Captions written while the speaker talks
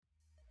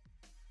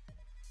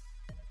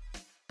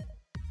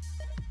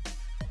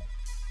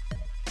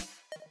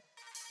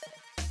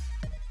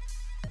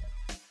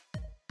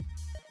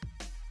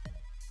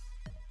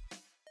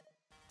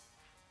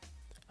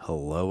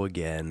Hello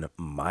again,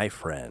 my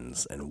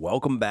friends, and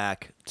welcome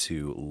back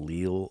to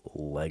Leal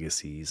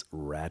Legacies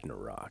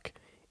Ragnarok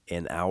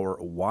in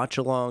our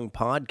watch-along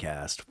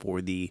podcast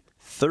for the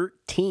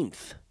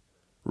 13th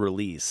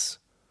release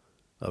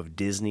of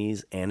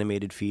Disney's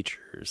animated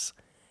features,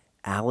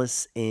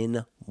 Alice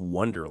in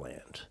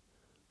Wonderland,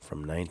 from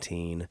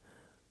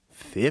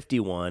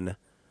 1951,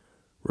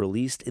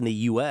 released in the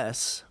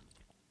U.S.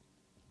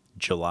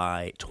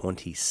 July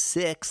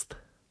 26th.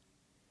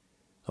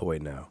 Oh,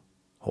 wait, no.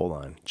 Hold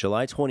on.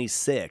 July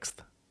 26th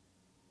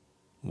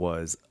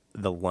was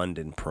the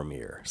London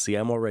premiere. See,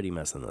 I'm already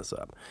messing this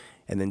up.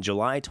 And then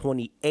July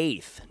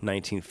 28th,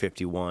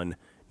 1951,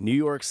 New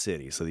York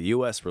City. So the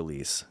U.S.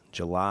 release,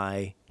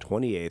 July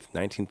 28th,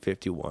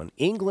 1951.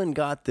 England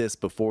got this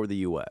before the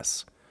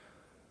U.S.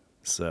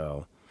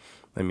 So,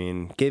 I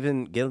mean,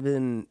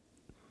 given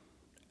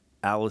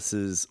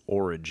Alice's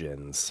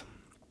origins,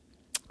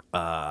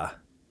 I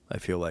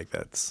feel like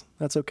that's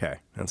okay.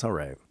 That's all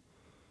right.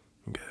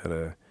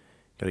 Gotta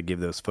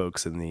give those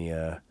folks in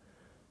the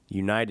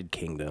United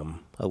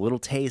Kingdom a little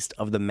taste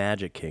of the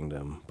Magic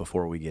Kingdom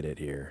before we get it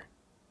here,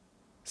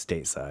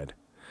 stateside.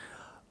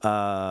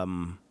 A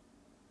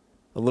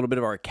little bit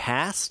of our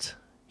cast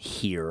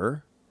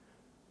here.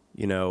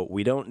 You know,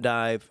 we don't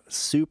dive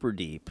super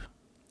deep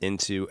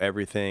into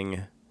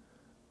everything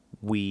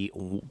we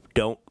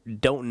don't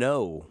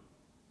know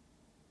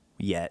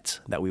yet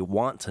that we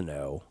want to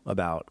know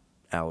about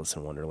Alice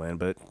in Wonderland,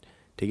 but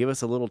to give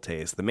us a little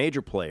taste, the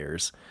major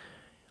players.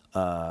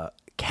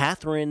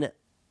 Catherine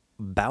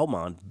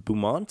Beaumont,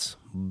 Beaumont,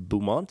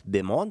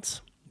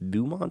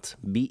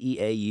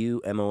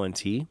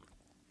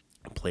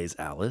 plays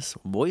Alice,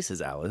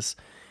 voices Alice.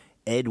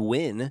 Ed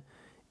Wynn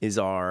is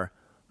our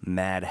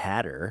Mad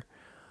Hatter.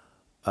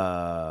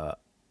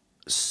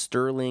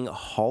 Sterling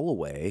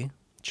Holloway,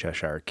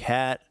 Cheshire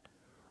Cat.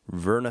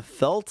 Verna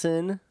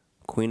Felton,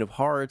 Queen of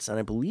Hearts, and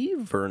I believe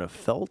Verna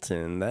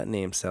Felton, that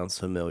name sounds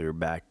familiar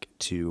back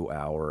to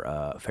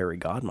our fairy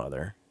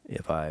godmother,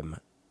 if I'm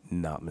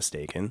not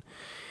mistaken.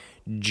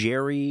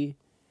 Jerry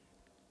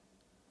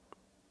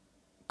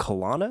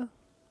Kalana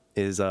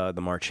is the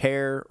March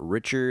Hare.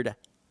 Richard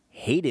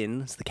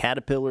Hayden is the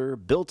Caterpillar.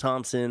 Bill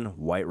Thompson,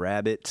 White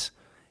Rabbit.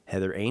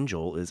 Heather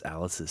Angel is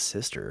Alice's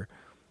sister.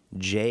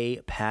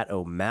 J. Pat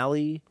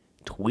O'Malley,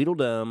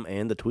 Tweedledum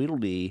and the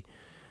Tweedledee.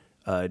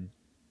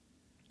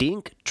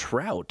 Dink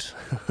Trout,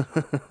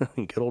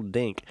 good old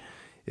Dink,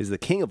 is the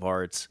King of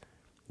Hearts.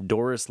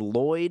 Doris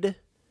Lloyd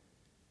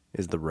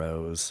is the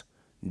Rose.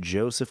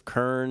 Joseph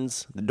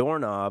Kearns, the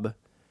Doorknob.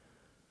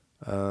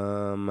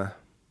 I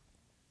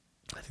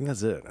think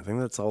that's it. I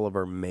think that's all of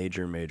our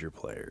major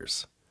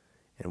players.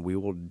 And we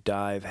will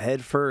dive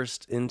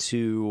headfirst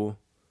into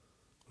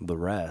the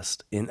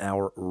rest in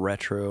our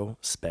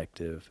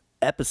retrospective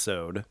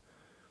episode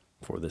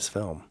for this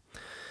film.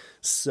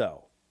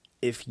 So,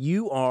 if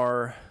you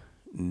are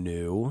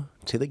new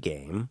to the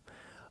game,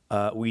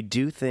 we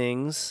do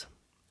things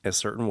a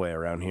certain way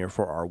around here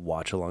for our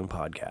watch-along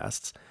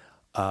podcasts.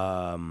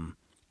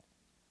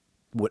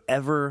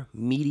 Whatever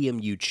medium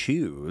you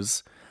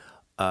choose,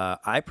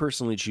 I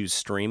personally choose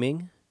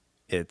streaming.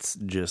 It's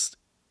just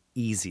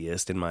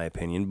easiest in my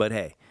opinion. But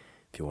hey,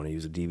 if you want to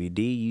use a DVD,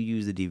 you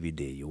use a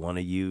DVD. You want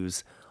to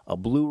use a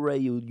Blu-ray,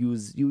 you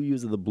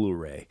use the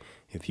Blu-ray.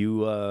 If you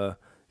want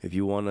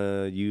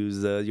to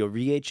use your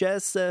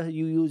VHS,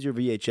 you use your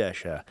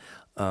VHS.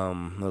 That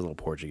was a little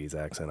Portuguese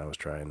accent I was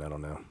trying. I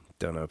don't know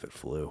if it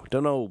flew.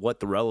 Don't know what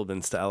the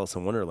relevance to Alice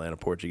in Wonderland a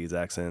Portuguese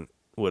accent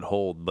would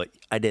hold, but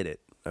I did it.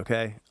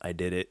 Okay, I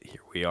did it. Here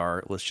we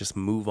are. Let's just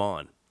move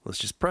on. Let's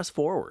just press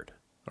forward.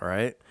 All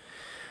right.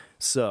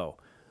 So,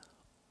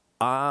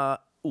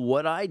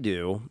 what I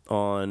do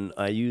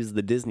I use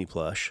the Disney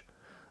Plus.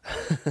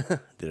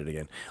 Did it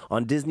again.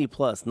 On Disney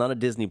Plus, not a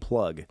Disney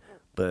plug,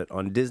 but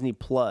on Disney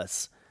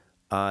Plus,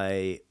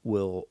 I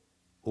will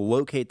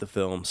locate the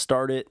film,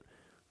 start it,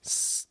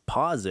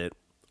 pause it,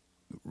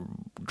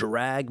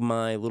 drag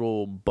my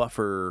little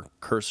buffer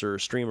cursor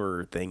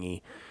streamer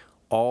thingy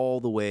all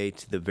the way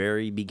to the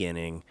very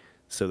beginning.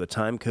 So the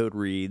time code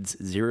reads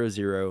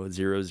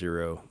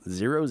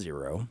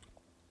 000000,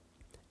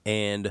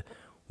 and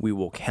we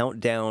will count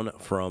down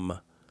from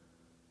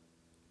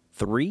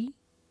 3,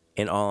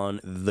 and on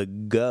the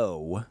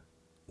go,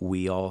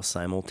 we all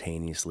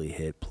simultaneously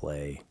hit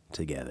play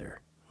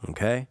together.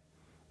 Okay?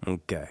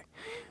 Okay.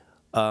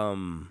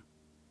 Yeah,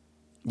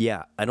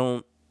 I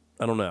don't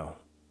know.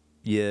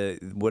 Yeah,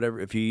 whatever.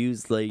 If you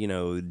use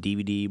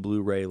DVD,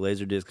 Blu-ray,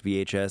 Laserdisc,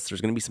 VHS, there's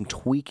going to be some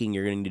tweaking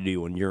you're going to need to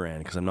do on your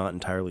end because I'm not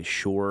entirely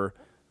sure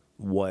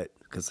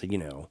because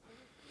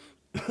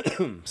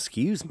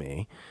excuse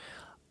me,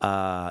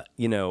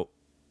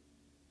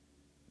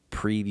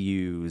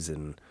 previews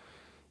and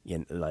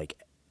like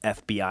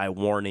FBI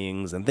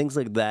warnings and things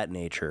like that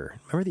nature.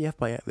 Remember the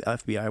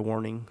FBI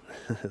warning?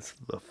 It's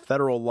a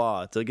federal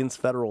law. It's against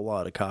federal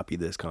law to copy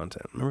this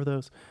content. Remember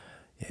those?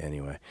 Yeah.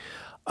 Anyway,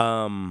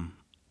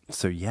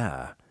 so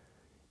yeah,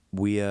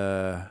 we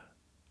get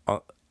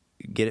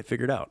it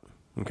figured out.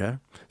 Okay,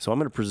 so I'm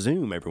going to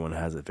presume everyone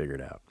has it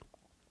figured out.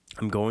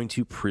 I'm going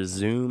to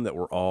presume that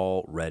we're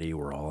all ready.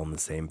 We're all on the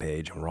same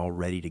page, and we're all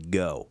ready to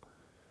go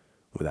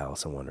with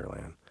Alice in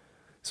Wonderland.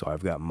 So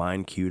I've got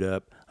mine queued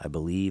up. I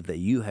believe that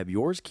you have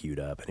yours queued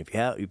up. And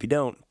if you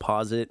don't,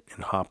 pause it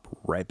and hop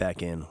right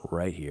back in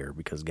right here,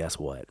 because guess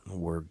what?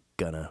 We're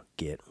gonna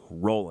get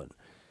rolling.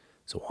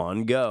 So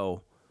on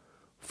go,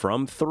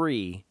 from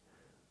 3,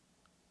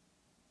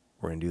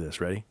 we're gonna do this.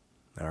 Ready?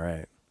 All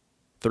right.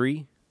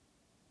 3,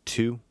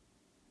 2,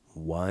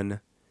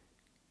 1,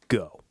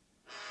 go.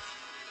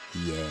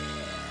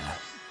 Yeah.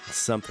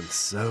 Something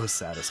so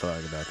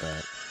satisfying about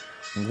that.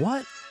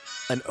 What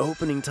an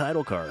opening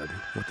title card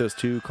with those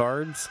 2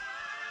 cards.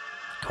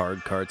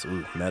 Cards.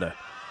 Ooh, meta.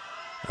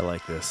 I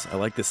like this. I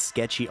like this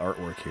sketchy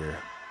artwork here.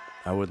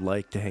 I would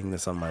like to hang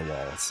this on my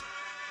walls.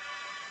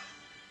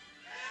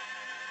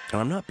 And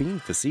I'm not being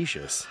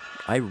facetious.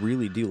 I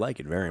really do like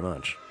it very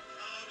much.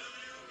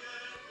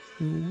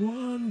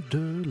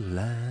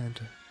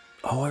 Wonderland.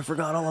 Oh, I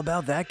forgot all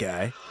about that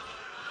guy.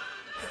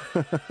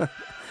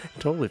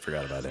 Totally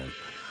forgot about him.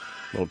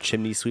 Little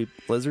chimney sweep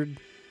lizard.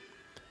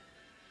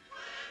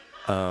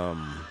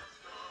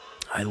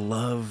 I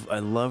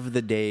love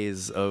the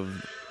days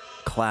of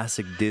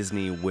classic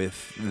Disney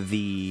with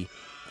the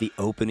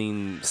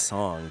opening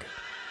song.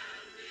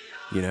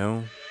 You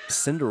know?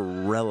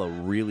 Cinderella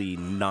really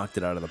knocked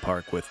it out of the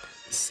park with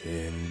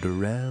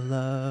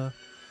Cinderella.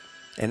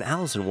 And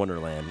Alice in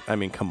Wonderland, I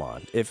mean, come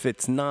on. If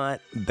it's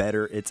not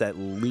better, it's at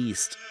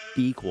least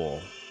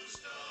equal.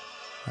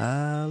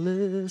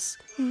 Alice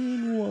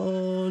in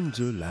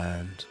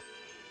Wonderland.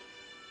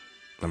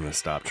 I'm going to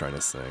stop trying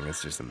to sing.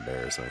 It's just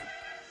embarrassing.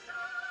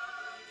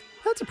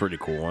 That's a pretty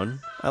cool one.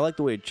 I like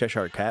the way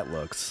Cheshire Cat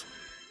looks.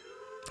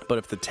 But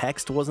if the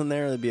text wasn't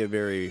there, that'd be a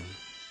very...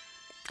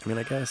 I mean,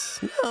 I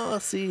guess... No,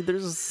 see,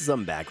 there's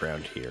some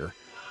background here.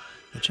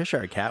 The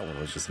Cheshire Cat one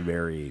was just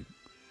very...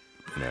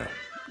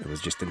 it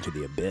was just into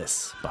the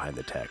abyss behind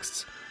the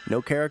texts.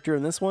 No character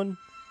in this one?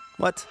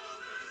 What?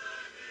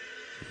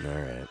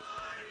 Alright.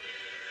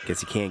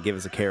 Guess you can't give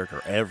us a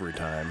character every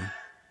time.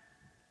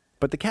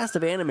 But the cast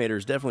of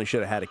animators definitely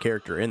should have had a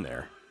character in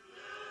there.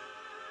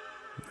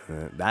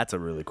 That's a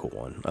really cool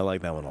one. I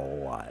like that one a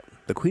lot.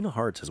 The Queen of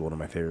Hearts is one of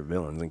my favorite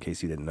villains, in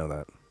case you didn't know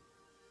that.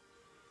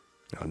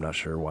 I'm not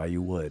sure why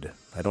you would.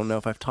 I don't know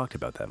if I've talked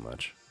about that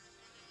much.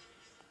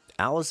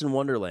 Alice in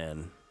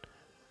Wonderland,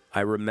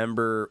 I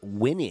remember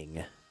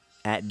winning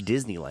at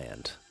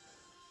Disneyland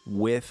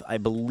with, I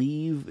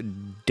believe,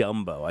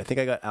 Dumbo. I think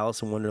I got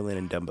Alice in Wonderland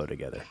and Dumbo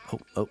together.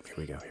 Oh, here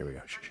we go.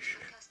 Shh.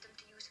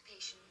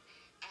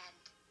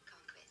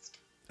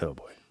 Oh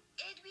boy.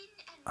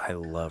 I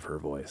love her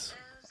voice.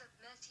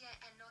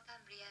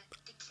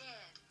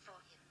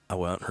 I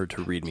want her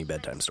to read me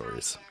bedtime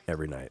stories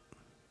every night.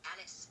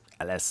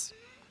 Alice.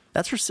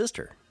 That's her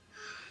sister.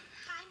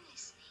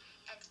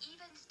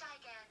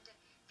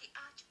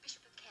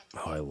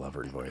 Oh, I love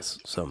her voice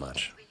so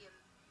much.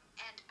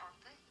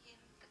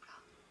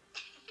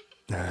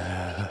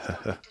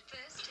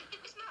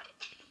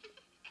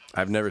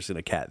 I've never seen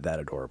a cat that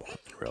adorable in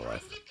real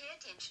life.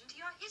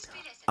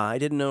 I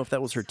didn't know if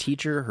that was her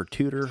teacher, her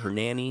tutor, her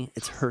nanny.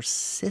 It's her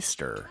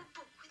sister.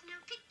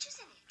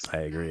 I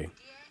agree.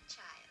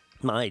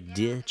 My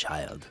dear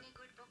child.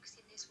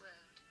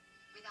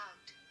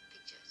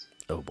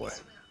 Oh boy.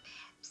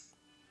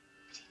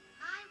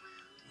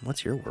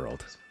 What's your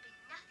world?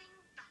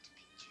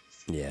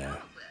 Yeah.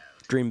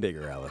 Dream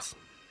bigger, Alice.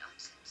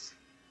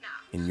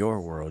 In your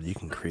world, you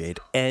can create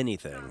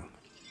anything.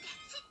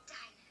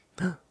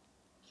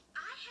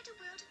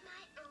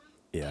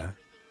 Yeah.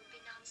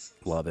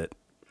 Love it.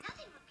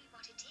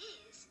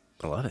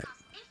 I love it.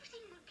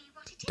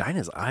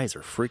 Dinah's eyes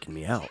are freaking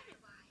me out.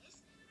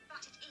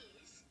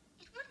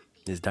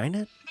 Is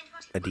Dinah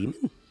a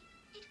demon?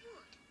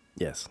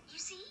 Yes,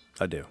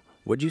 I do.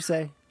 What'd you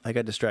say? I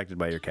got distracted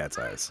by your cat's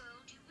eyes.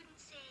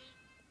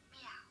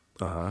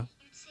 Uh-huh.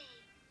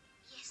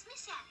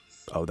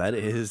 Oh, that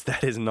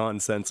is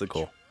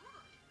nonsensical.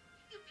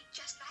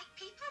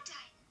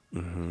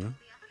 Mm-hmm.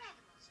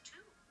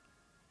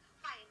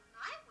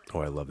 Oh,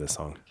 I love this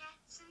song.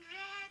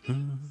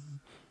 One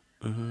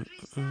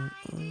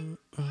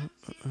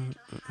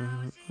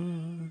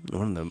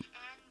of the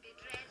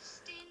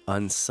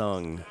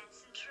unsung,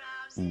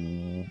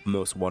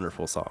 most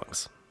wonderful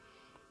songs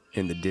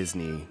in the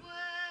Disney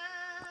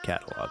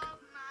catalog.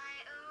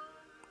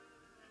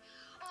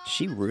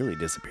 She really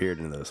disappeared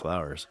into those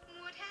flowers.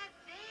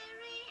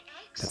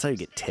 That's how you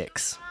get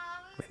ticks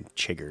and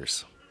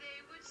chiggers.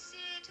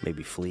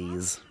 Maybe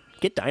fleas.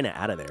 Get Dinah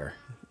out of there.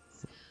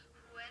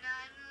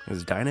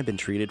 Has Dinah been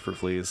treated for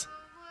fleas?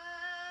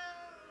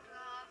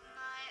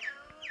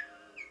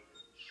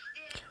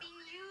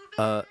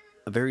 A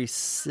very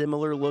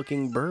similar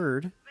looking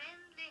bird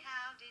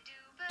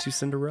to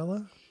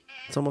Cinderella.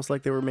 It's almost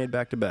like they were made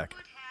back to back.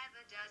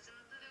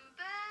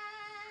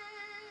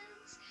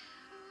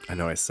 I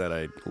know I said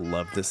I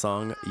love this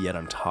song, yet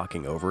I'm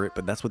talking over it,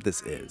 but that's what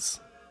this is.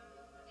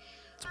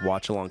 It's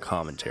watch along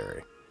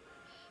commentary.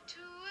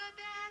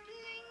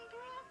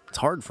 It's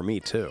hard for me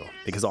too,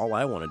 because all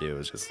I want to do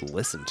is just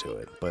listen to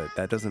it, but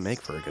that doesn't make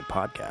for a good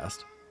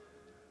podcast.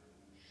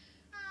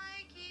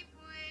 I keep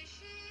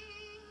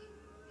wishing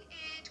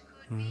it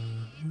could be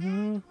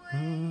that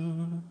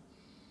way,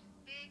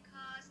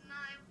 because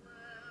my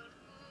world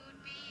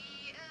would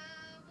be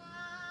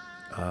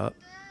a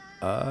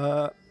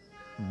wonderland.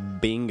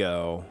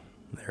 Bingo.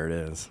 There it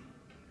is.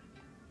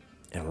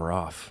 And we're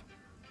off.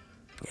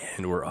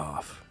 And we're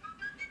off.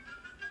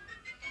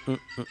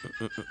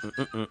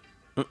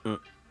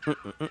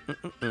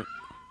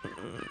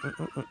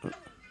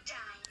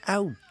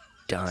 Oh,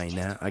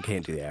 Dinah. I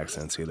can't do the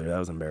accents either. That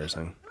was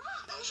embarrassing.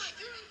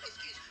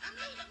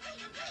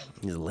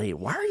 He's late.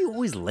 Why are you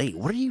always late?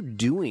 What are you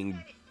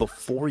doing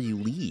before you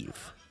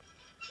leave?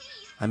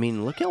 I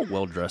mean, look how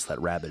well dressed that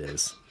rabbit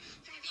is.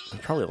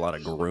 There's probably a lot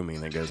of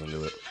grooming that goes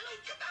into it.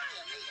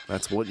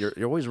 That's what you're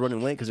always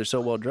running late because you're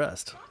so well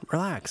dressed.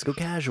 Relax, go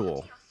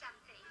casual.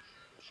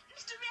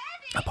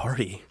 A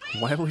party?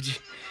 Why would you?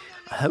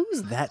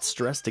 Who's that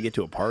stressed to get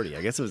to a party?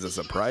 I guess it was a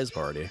surprise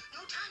party.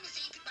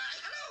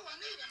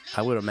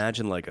 I would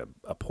imagine like a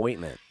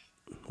appointment,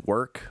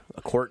 work,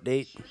 a court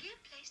date,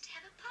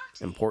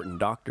 important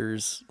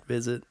doctor's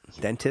visit,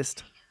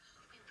 dentist.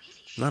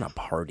 Not a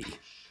party.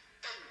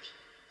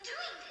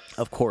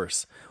 Of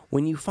course,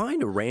 when you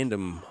find a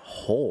random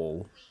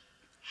hole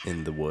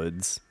in the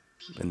woods,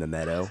 in the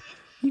meadow,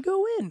 you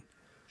go in.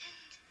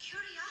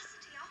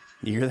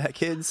 You hear that,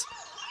 kids?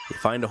 You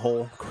find a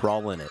hole,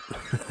 crawl in it.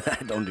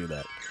 Don't do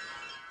that.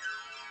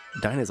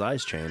 Dinah's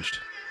eyes changed.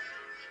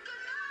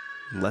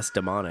 Less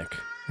demonic.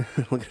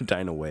 Look at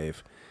Dinah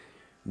wave.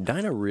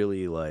 Dinah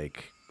really,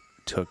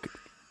 took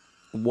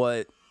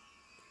what,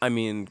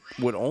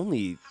 would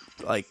only,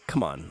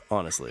 come on,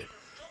 honestly.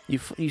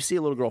 You see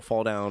a little girl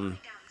fall down,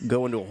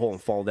 go into a hole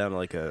and fall down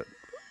like a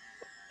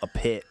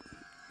pit.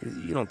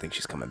 You don't think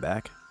she's coming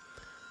back.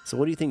 So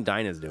what do you think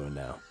Dinah's doing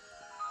now?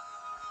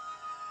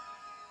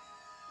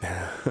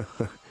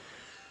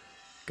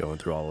 Going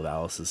through all of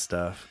Alice's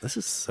stuff. This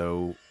is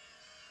so,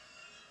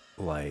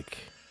 I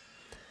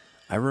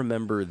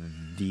remember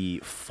the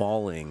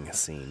falling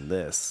scene.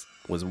 This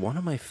was one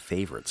of my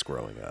favorites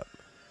growing up.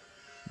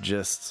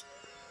 Just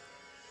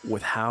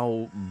with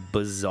how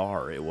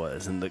bizarre it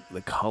was. And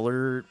the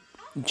color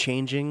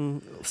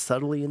changing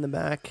subtly in the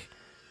back.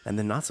 And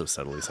then not so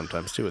subtly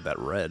sometimes, too, with that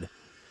red.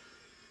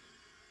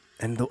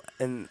 And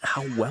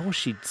how well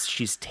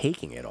she's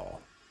taking it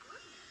all.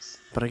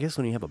 But I guess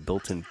when you have a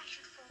built-in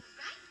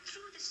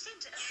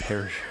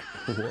parachute,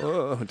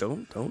 whoa!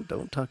 Don't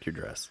tuck your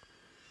dress.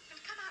 And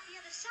come out the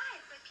other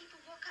side where people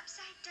walk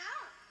upside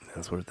down.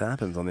 That's what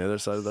happens on the other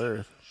side of the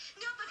earth.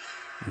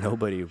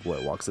 Nobody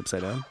what walks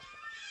upside down?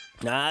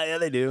 Ah, yeah,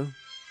 they do.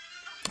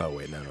 Oh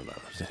wait, no.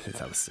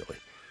 That was silly.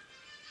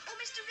 Oh,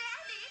 Mr.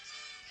 Rabbit,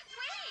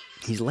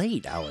 wait! He's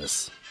late,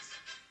 Alice.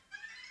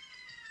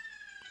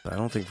 But I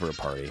don't think for a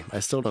party. I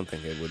still don't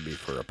think it would be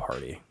for a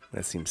party.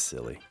 That seems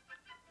silly.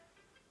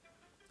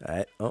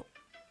 Oh.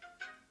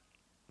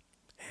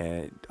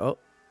 And,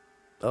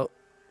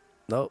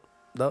 no.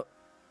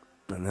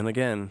 And then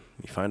again,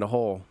 you find a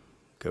hole.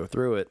 Go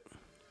through it.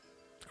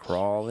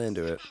 Crawl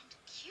into it.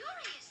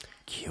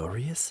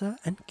 Curiouser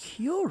and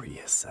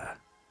curiouser.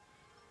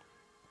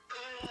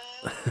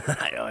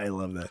 I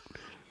love that.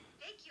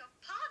 Beg your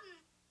pardon.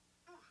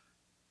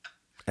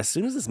 As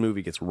soon as this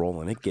movie gets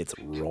rolling, it gets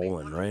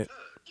rolling, right?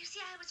 You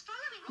see, I was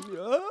following.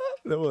 Yeah,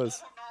 that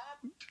was.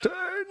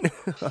 Turn!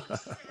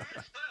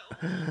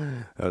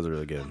 That was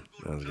really good.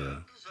 That was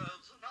good.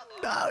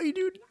 No, you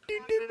did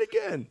it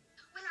again.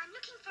 Well, I'm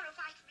looking for a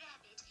white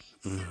rabbit.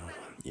 So,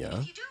 Yeah.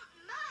 if you don't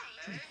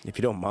mind. If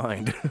you don't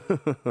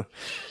mind.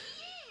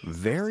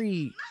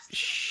 Very.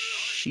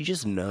 She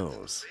just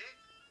knows.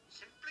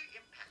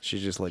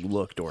 She's just like,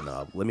 look,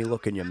 doorknob, let me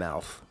look in your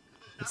mouth.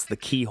 It's the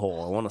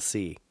keyhole. I want to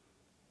see.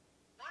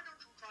 Why don't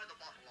you try the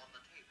bottle on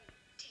the table?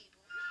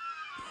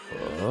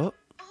 Table. Oh.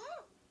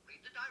 Oh, Read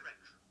the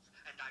directions,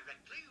 and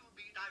directly you'll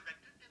be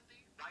directed in the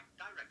right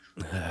direction.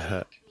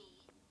 take me.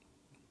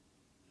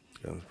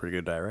 Those pretty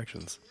good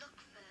directions. Look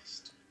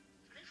first,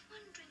 for if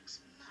one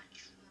drinks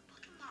much from a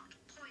bottle marked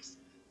poison,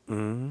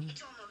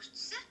 it's almost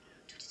certain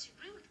to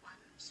disagree with one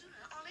sooner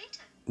or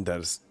later. That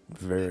is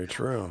very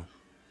true.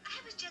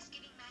 I was just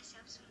giving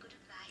myself some good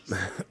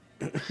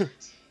advice.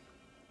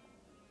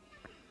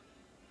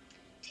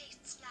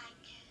 Tastes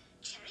like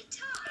cherry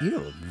tart. You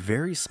have a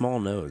very small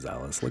nose,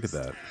 Alice. Look at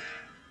that.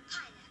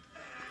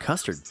 Pineapple.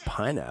 Custard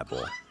pineapple.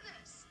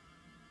 Goodness.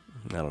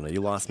 I don't know.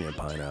 You lost me at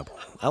pineapple.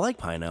 I like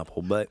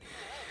pineapple, but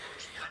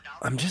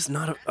I'm just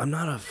not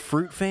a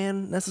fruit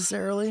fan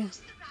necessarily.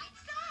 Just the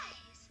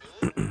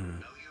right size. No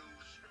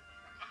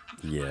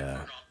use.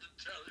 Yeah.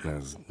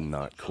 That's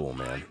not cool,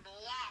 man.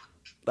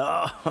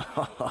 Blocked.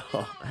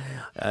 Oh,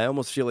 I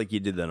almost feel like you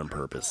did that on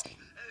purpose. You've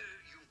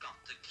got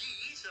the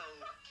key, so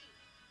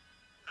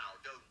now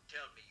don't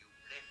tell me you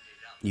left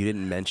it up. You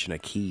didn't mention a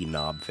key,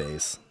 knob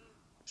face.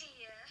 Dear.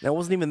 That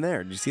wasn't even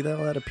there. Did you see that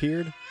how that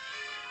appeared?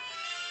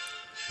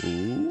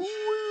 Ooh,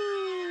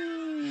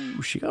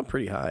 she got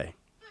pretty high.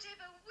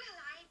 Whatever will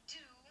I do?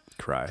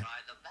 Cry.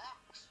 Try the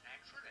box,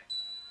 naturally.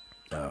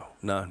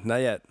 No, not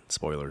yet.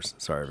 Spoilers.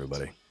 Sorry,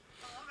 everybody.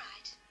 All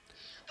right.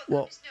 But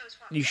Well, goodness knows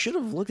what you should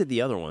have looked at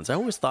the other ones. I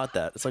always thought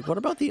that. It's like, what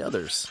about the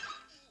others?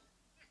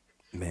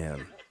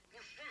 Man,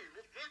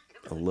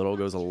 a little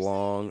goes a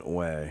long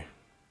way.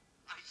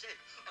 I said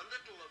a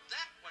little of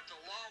that went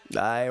a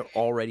long I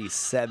already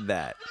said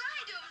that.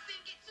 I don't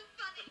think it's so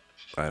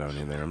funny. I don't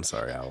either. I'm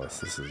sorry, Alice.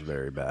 This is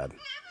very bad.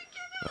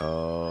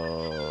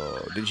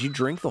 Oh, did you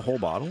drink the whole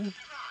bottle? pride,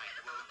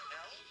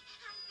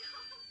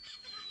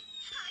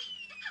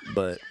 won't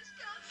But,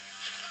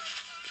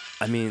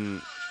 I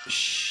mean,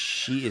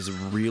 she is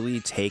really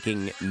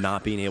taking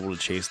not being able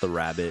to chase the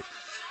rabbit,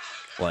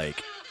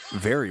 like,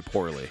 very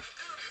poorly.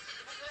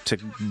 To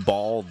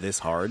bawl this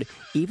hard,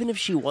 even if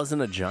she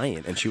wasn't a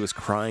giant and she was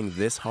crying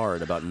this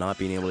hard about not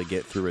being able to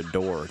get through a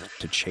door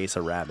to chase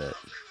a rabbit.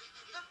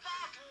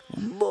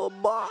 The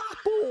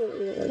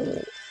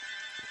bottle.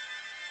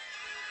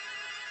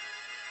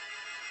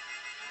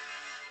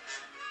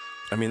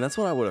 I mean, that's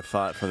what I would have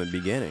thought from the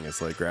beginning.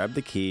 It's like, grab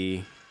the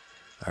key.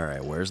 All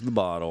right, where's the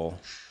bottle?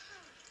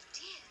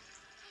 Dear, I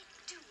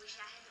do wish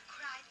I hadn't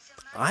cried so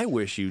much. I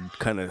wish you'd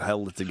kind of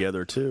held it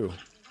together, too.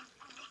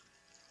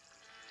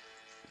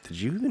 Did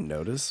you even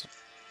notice?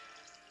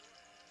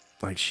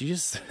 Like, she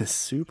just is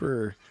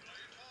super...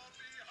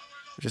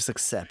 just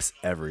accepts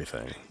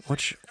everything.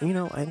 Which, you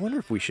know, I wonder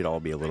if we should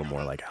all be a little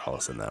more like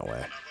Alice in that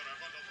way.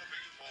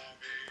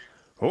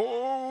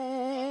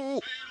 Oh!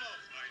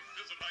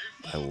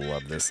 I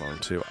love this song,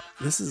 too.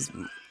 This is...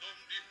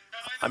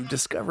 I'm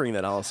discovering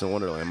that Alice in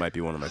Wonderland might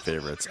be one of my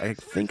favorites. I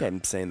think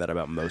I'm saying that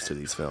about most of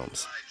these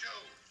films.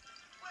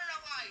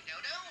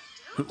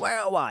 Where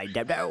are I, Where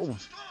Dodo? am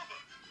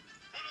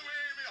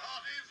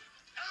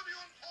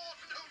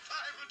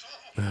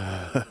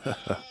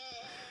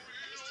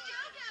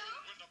I,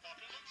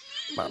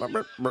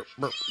 Dodo?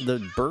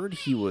 The bird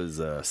he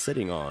was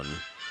sitting on,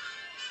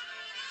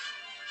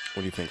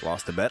 what do you think,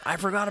 lost a bet? I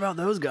forgot about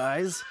those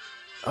guys.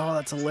 Oh,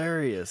 that's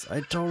hilarious. I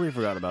totally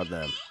forgot about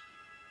them.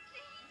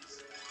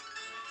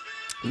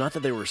 Not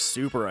that they were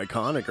super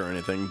iconic or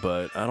anything,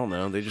 but I don't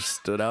know. They just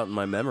stood out in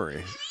my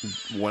memory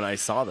when I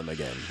saw them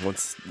again,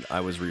 once I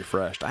was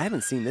refreshed. I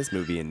haven't seen this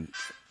movie in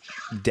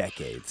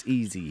decades.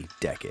 Easy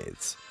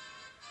decades.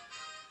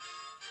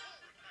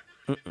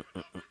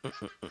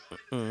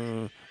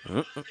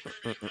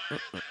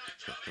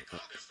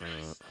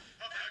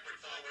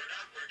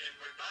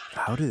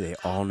 How do they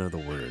all know the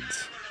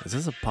words? Is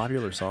this a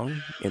popular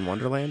song in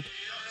Wonderland?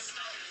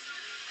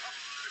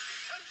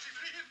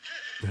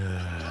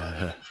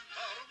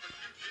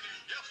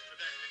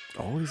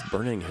 Always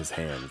burning his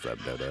hands,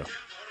 that Dodo.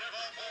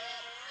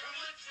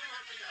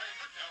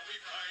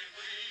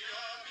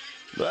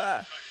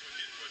 Ah.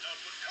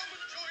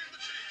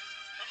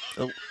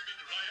 Oh.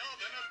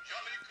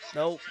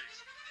 No.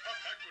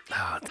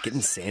 Ah,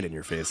 getting sand in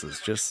your face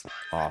is just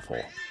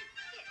awful.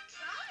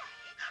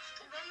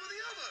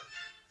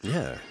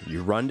 Yeah,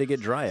 you run to get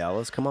dry,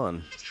 Alice. Come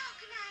on.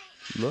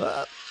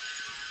 Ah.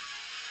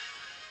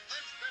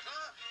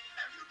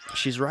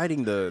 She's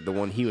riding the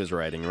one he was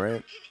riding,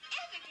 right?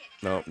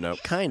 No,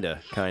 kinda.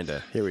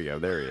 Here we go.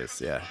 There he is.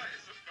 Yeah.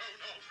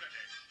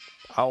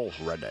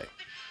 Already.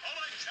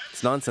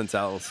 It's nonsense,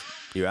 Alice.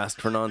 You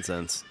asked for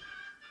nonsense.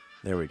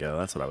 There we go.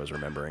 That's what I was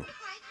remembering.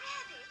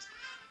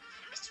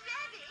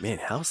 Man,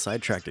 how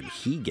sidetracked did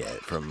he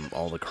get from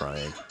all the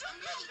crying?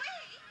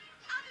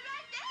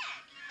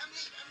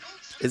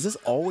 Is this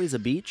always a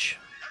beach?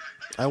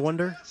 I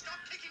wonder.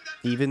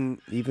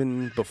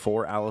 Even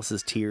before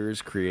Alice's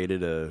tears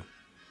created an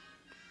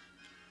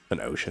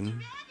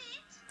ocean,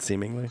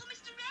 seemingly.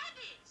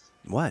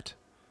 What?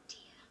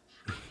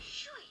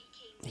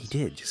 He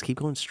did. Just keep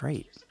going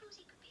straight.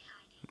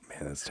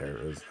 Man, that's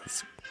terrible.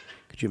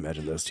 Could you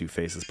imagine those two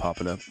faces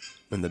popping up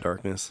in the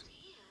darkness?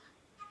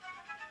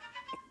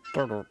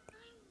 You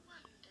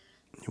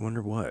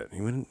wonder what? He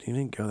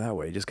didn't go that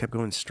way. He just kept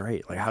going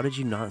straight. Like, how did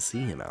you not see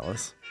him,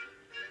 Alice?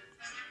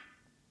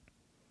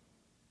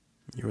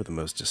 You were the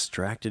most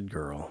distracted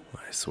girl,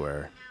 I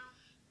swear.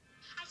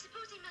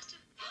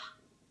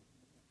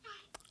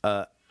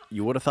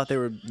 You would have thought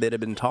they'd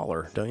have been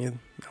taller, don't you?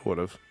 I would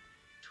have.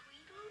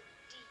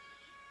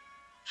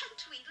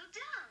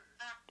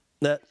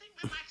 That. I think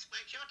we might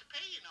expect you ought to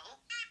pay, you know.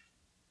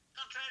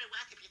 Don't try to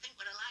whack if you think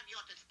we're alive, you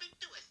ought to speak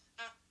to us.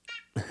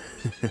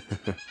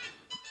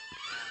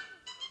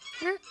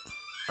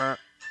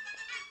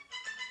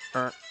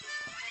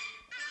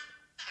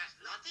 That's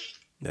logic.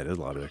 That is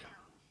logic.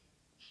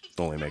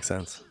 Only makes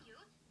sense.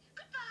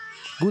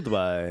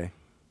 Goodbye.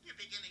 You're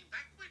beginning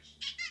backwards.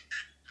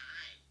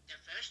 Aye, the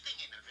first thing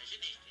in a vision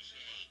is to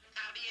say,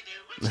 how do you do?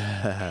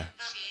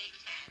 Shake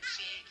hands,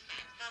 shake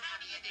hands. How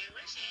do you do?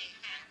 Shake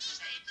hands,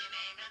 say your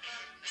name and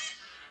business.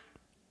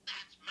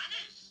 That's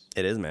manners.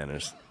 It is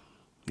manners.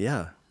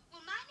 Yeah.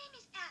 Well, my name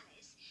is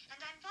Alice,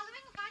 and I'm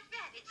following White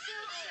Rabbit, so...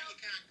 You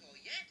can't go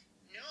yet.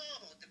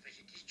 No, the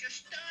visit is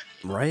just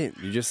starting. Right.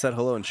 You just said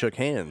hello and shook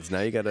hands.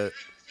 Now you gotta.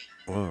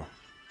 Whoa. Oh,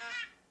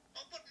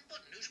 button,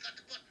 who's got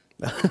the button?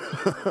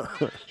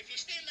 If you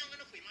stay long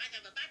enough, we might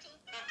have a battle.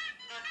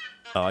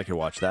 Oh, I could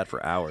watch that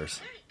for hours.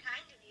 Very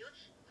kind of you,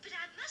 but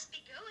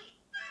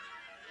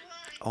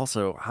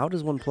Also, how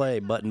does one play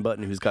button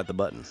button who's got the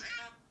button?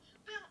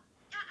 Well,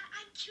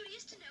 I'm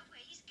curious to know where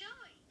he's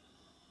going.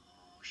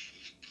 Oh,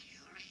 she's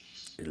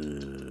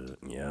curious.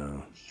 Yeah,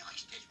 The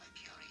oysters were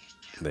curious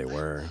too. they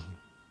were. And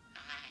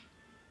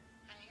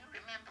you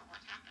remember what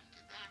happened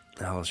to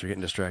them? Alice, you're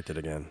getting distracted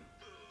again.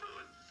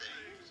 Poor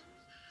things.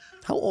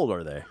 How old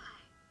are they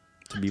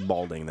to be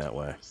balding that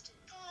way?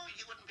 Oh,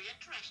 you wouldn't be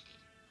interested.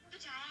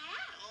 But I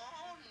am.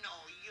 Oh, no,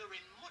 you're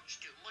in much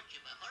too much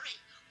of a hurry.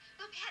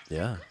 Well, perhaps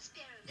Yeah. I could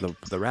spare a little.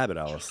 The rabbit,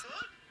 Alice. Good?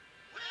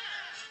 Where?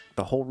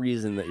 The whole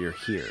reason that you're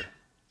here.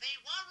 The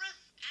Walrus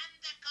and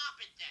the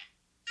Carpenter.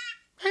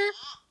 Or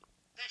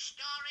the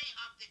story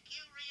of the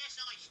curious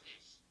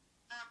oysters.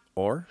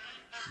 Or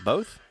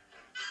both?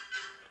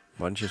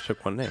 Why don't you just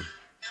pick one name?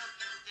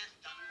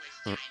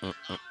 The sun was shining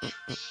on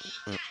the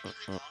sea, and with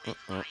all his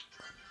might.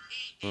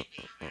 He did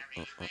his very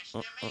best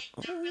to make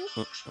the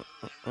revolution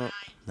right.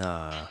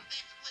 Ah.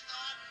 This was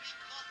all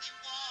because it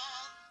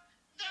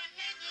was the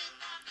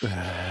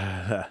heading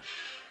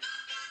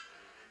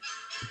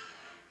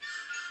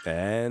of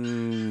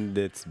And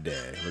it's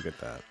day. Look at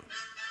that.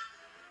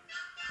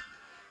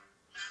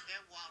 the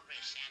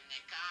Walrus and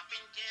the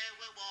Carpenter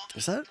were walking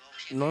Is that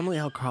close normally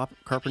how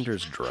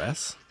carpenters dress?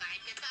 side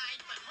to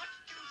side, but much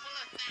too full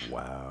of fat.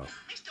 Wow.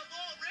 Mr.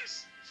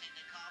 Walrus, said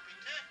the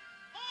Carpenter,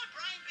 my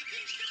brain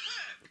begins to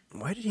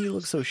work. Why did he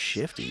look so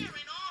shifty? Here in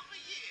half a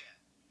year.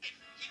 If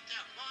you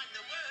don't mind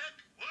the work.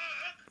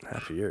 Work?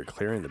 Half a year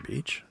clearing the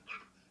beach?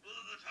 The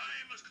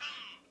time has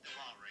come, the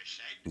Walrus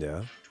said. Yeah.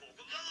 Talk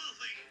of other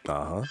things.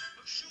 Uh-huh.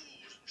 Of shoes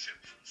and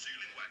ships and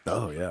sealing wax.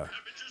 Oh, yeah.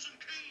 Cabbages and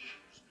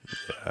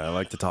kings. I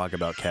like to talk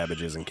about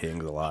cabbages and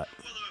kings a lot.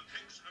 Whether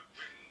pigs have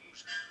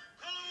wings.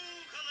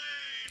 Calloo,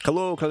 Calais.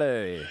 Hello,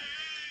 Clay. Where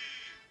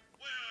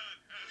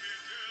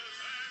cabbages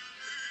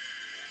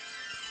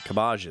and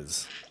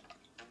Cabbages.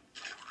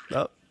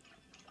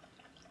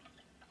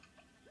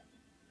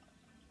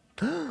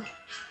 Oh.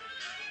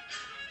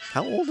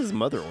 How old is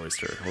Mother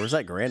Oyster? Or is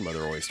that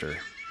Grandmother Oyster?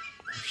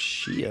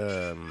 She,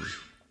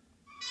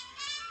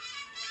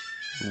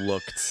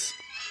 looked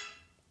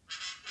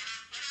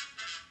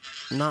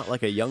not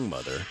like a young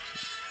mother.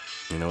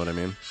 You know what I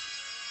mean?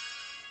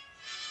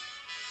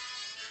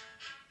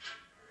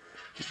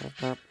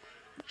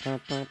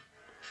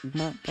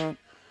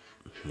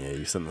 Yeah,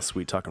 you send the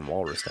sweet talking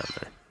walrus down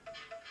there.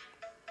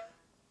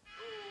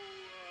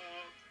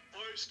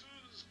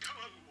 oysters, come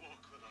and walk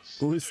with us.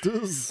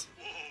 Oysters.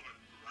 Warm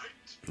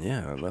and bright.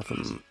 Yeah,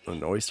 nothing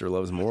an oyster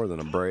loves more than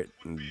a bright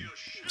and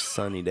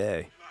sunny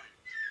day.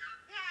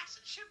 Yes,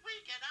 should we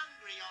get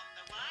hungry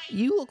on the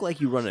way? You look like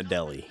you run a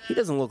deli. He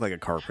doesn't look like a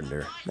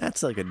carpenter.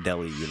 That's like a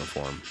deli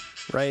uniform,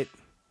 right?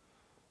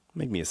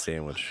 Make me a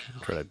sandwich.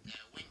 Try to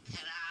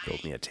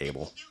build me a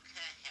table. You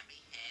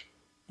heavy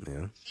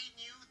head. Yeah. He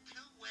knew too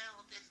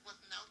well this was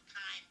no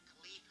time to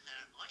leave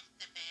her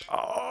oyster bed.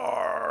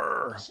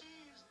 R. She's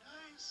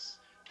nice.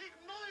 Take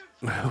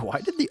my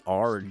Why did the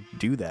R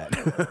do that?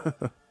 Mum said.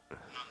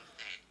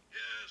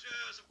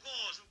 Yes, of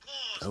course,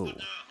 Oh.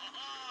 but,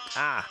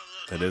 Ah,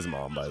 that is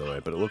Mom, by the way,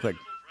 but it looked like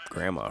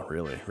Grandma,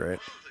 really, right?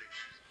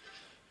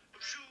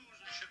 of shoes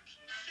and ships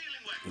and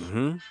sealing wax.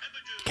 Mm-hmm.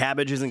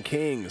 Cabbages and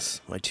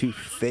kings, my two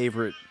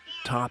favorite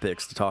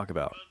topics to talk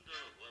about.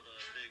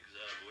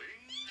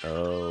 Whether pigs have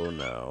wings. Oh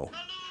no.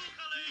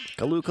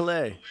 Calloo,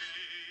 Calais. Kaloo Calais.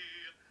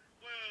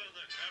 Where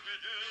the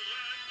cabbages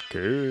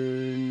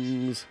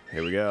and Kings.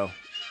 Here we go.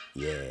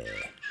 Yeah.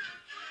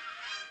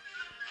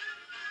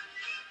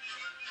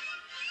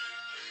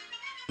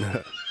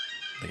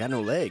 They got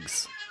no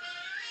legs.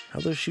 How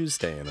are those shoes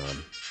staying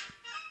on?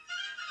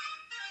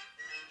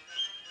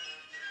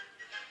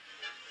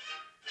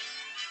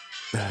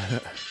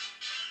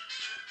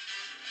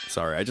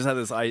 Sorry, I just had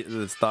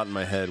this thought in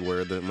my head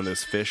where when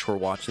those fish were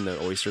watching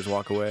the oysters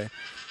walk away,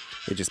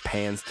 it just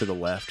pans to the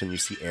left and you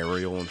see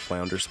Ariel and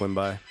Flounder swim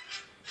by.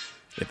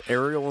 If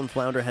Ariel and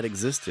Flounder had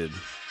existed,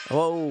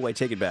 oh, I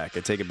take it back.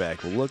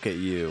 Look at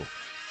you.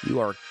 You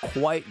are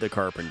quite the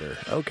carpenter.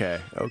 Okay.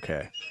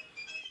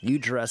 You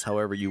dress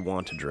however you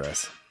want to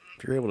dress.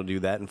 If you're able to do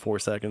that in 4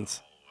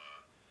 seconds,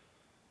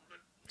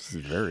 this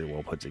is very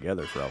well put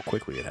together for how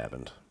quickly it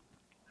happened.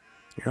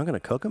 You're not going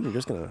to cook them? You're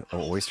just going to...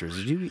 Oh,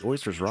 oysters. You eat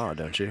oysters raw,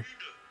 don't you?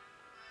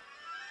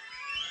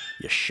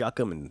 You shuck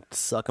them and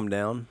suck them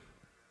down?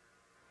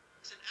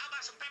 Listen, how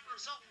about some pepper and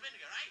salt and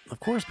vinegar, eh? Of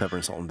course pepper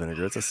and salt and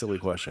vinegar. It's a silly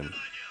question. Idea.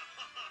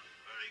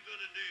 Very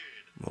good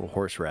indeed. A little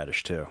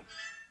horseradish, too. Now,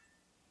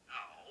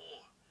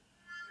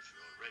 if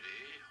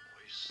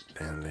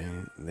you're ready,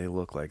 oyster, And they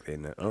look like they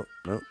know... Oh,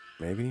 no,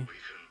 maybe? we can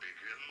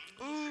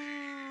begin.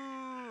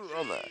 Ooh,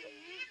 on that.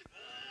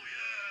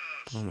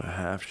 Oh, On the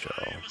half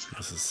shell.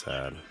 This is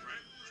sad. friends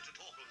to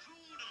talk of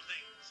food and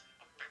things.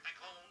 Of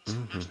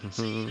peppercorns,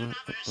 season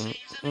other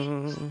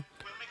seasonings. We'll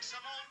mix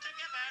them all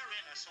together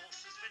in a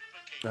sauce that's fit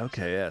for kings.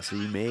 Okay, yeah, so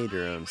you made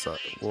your own sauce.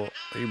 Well,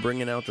 are you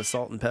bringing out the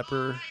salt and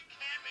pepper?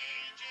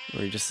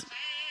 Or you just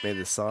made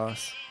the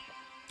sauce?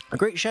 A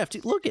great chef.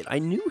 Dude, look it. I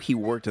knew he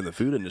worked in the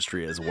food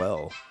industry as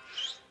well.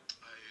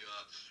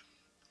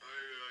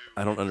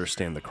 I don't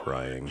understand the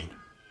crying.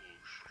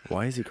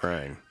 Why is he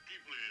crying?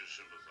 Deeply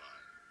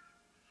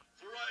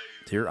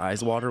Do your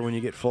eyes water when you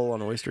get full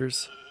on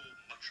oysters?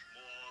 Much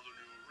more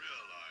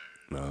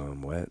than you realize.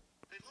 What?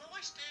 Little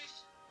oysters.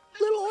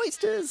 Little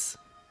oysters.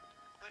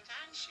 But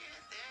unsure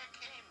there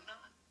came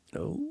none.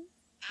 Oh.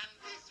 And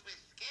this was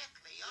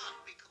scarcely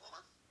odd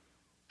because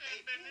they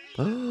believed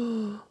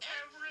Oh,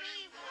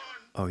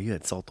 everyone. you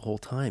had salt the whole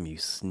time, you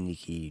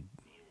sneaky.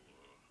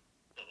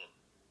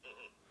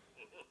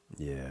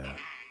 Yeah.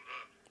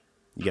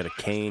 You got a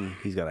cane,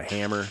 he's got a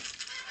hammer.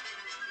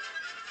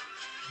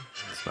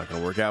 It's not going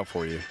to work out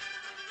for you.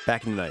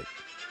 Back in the night.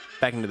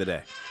 Back into the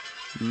day.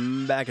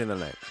 Back into the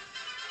night.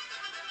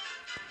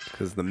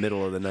 Because the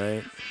middle of the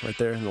night, right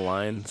there in the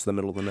line, it's the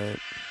middle of the night.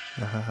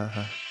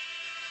 That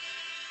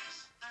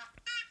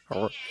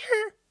was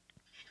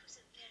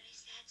a very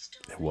sad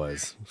story. It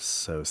was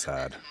so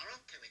sad. Moral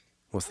to it.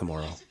 What's the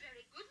moral? It's a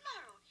very good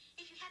moral.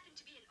 If you happen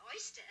to be an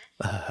oyster,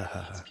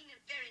 it's been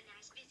a very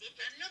nice visit.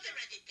 Another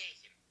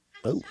recitation.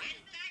 Oh, And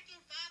thank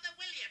you, Father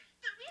William.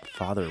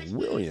 Father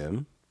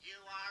William? You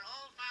are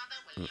old Father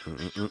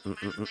William. You are 7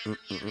 years old.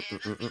 You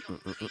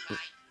don't feel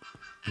right.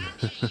 And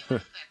you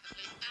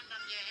reflectively stand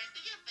on your head.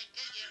 Do you think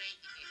that your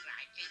age is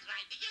right? Is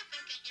right? Do you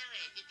think that your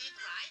age is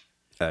right?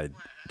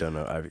 I don't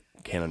know. I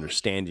can't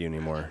understand you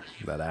anymore.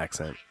 That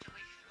accent.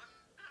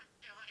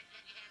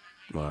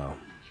 Wow.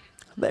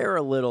 They're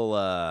a little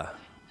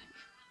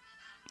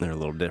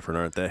different,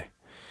 aren't they?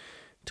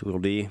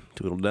 Tweedledee,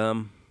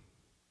 Tweedledum,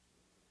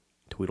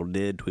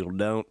 Tweedledid,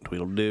 Tweedledon't,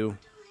 Tweedledoo. Who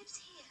lives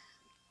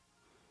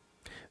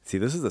here? See,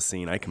 this is a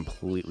scene I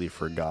completely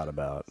forgot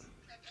about.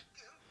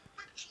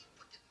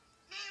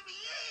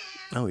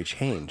 Oh, he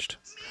changed.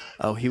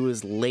 Oh, he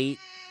was late.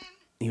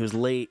 He was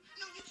late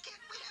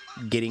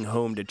getting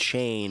home to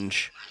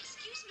change.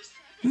 Excuse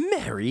me, sir.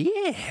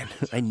 Marianne!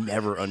 I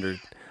never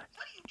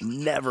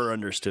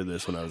understood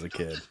this when I was a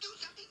kid.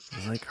 I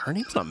was like, her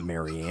name's not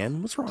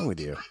Marianne. What's wrong with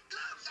you?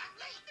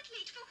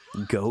 But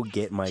late for Go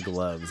get my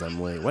gloves. I'm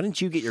late. Why didn't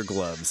you get your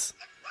gloves?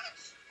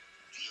 goodness.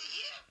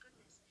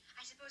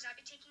 I suppose I'll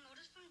be taking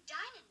orders from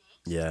Dinah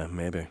next. Yeah,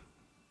 maybe.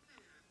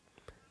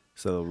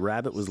 So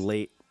Rabbit was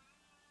late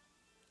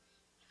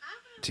If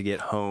I were to get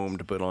home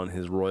to put on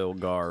his royal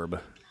garb.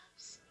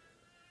 gloves.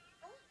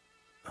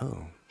 Oh, Oh,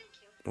 thank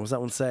you. what was that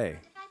one say?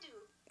 If I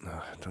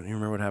do. Don't you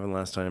remember what happened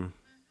last time?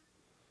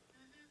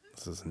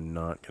 This is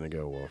not going to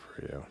go well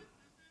for you.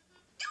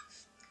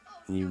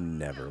 You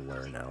never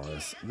learn,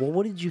 Alice. Well,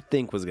 what did you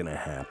think was going to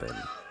happen?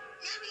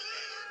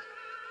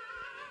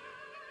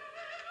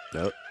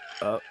 Nope.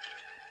 Oh.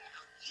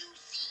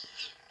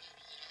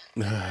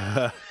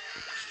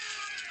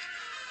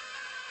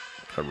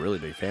 A really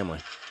big family.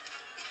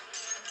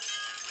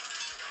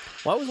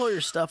 Why was all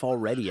your stuff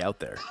already out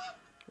there?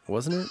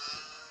 Wasn't it?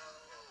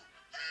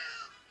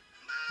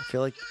 I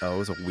feel like, oh, it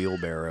was a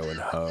wheelbarrow and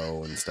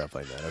hoe and stuff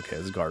like that. Okay,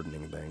 it was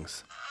gardening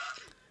things.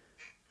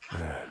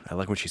 I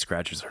like when she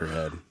scratches her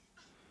head.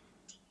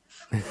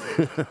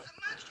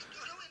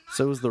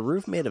 So was the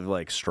roof made of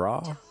like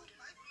straw?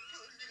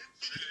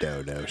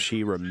 No,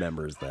 she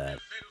remembers that.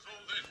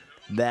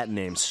 That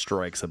name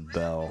strikes a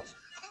bell.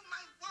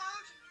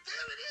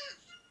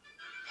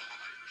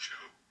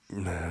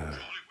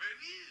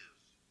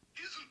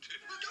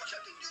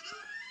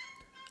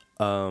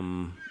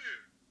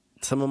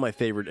 Some of my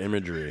favorite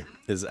imagery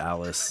is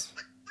Alice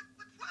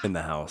in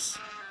the house.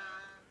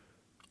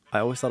 I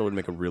always thought it would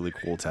make a really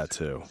cool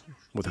tattoo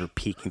with her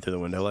peeking through the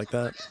window like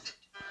that.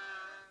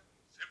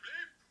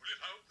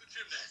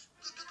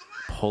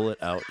 Pull it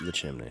out the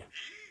chimney.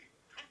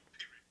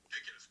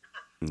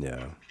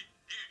 Yeah.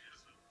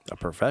 A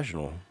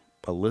professional.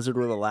 A lizard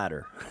with a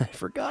ladder. I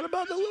forgot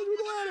about the lizard with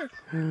a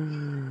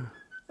ladder.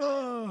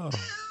 Oh.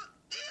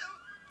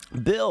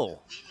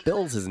 Bill.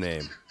 Bill's his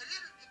name. Can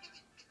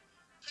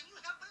you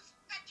help us?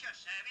 At your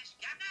service,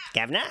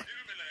 Governor. Gavna? Tell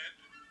me, lad,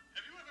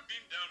 have you ever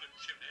been down a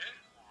chimney?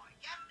 Why,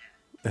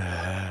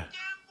 Governor.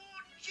 Down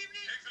more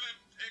chimneys?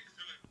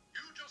 Excellent.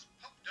 You just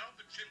pop down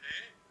the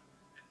chimney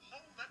and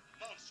hold that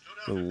monster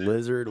The out of there.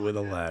 lizard with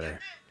a ladder.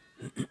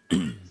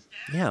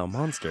 Yeah, a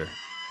monster.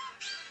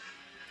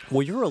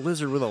 Well, you're a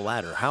lizard with a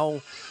ladder. How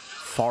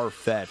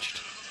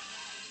far-fetched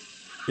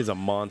is a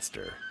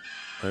monster?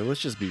 Like, let's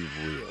just be real.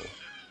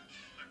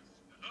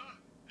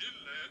 Dear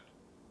lad,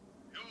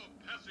 you're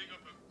passing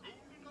up a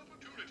golden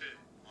opportunity.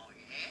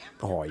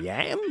 Oh, I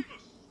am?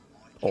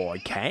 Oh, I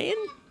can?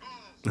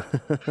 There's a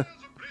brave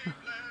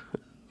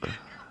lad. In you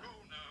go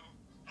now.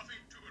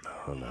 Nothing to it.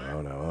 Oh, no,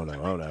 oh, no, oh, no,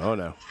 oh, no, oh, no.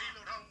 Tail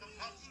around the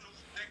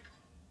monster's neck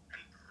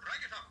and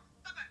drag it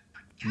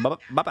up.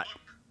 Bye-bye.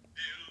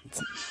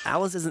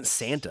 Alice isn't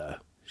Santa.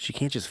 She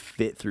can't just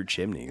fit through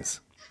chimneys,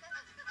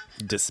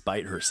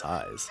 despite her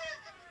size.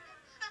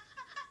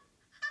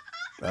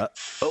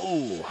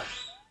 Oh.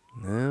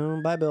 No,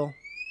 bye, Bill.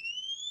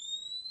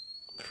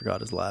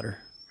 Forgot his ladder.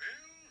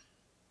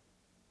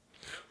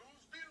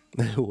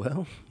 There goes Bill.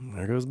 Well,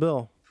 there goes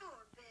Bill. Poor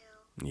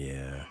Bill.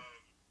 Yeah.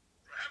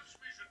 Perhaps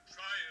we should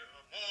try a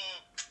more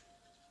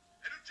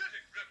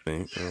energetic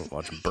revenue.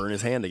 Watch him burn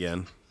his hand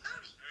again.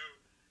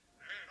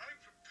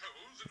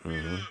 I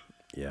propose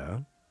that Yeah.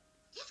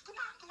 Yes, come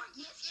on.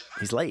 Yes.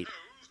 He's late.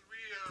 we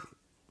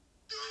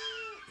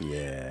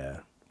Yeah.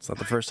 It's not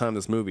the first time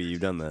this movie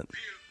you've done that.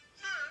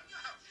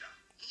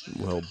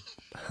 Well,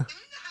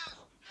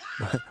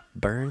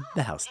 burn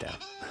the house down.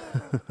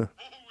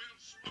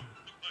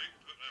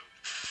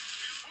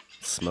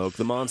 Smoke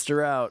the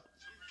monster out.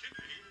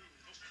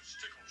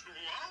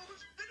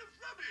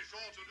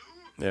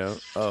 Yeah.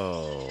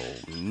 Oh,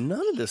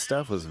 none of this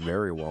stuff was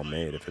very well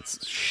made if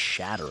it's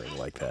shattering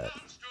like that.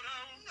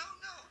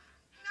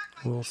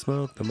 We'll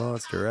smoke the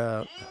monster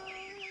out.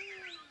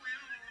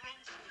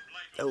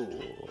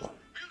 Oh.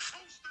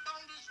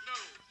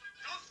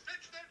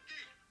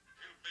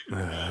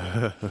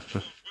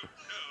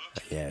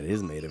 Yeah, it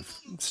is made of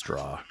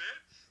straw.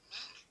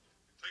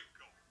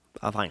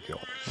 I thank you.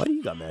 Why do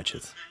you got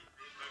matches?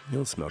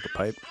 You'll smoke a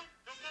pipe.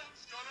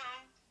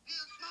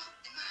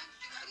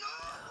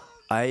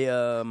 I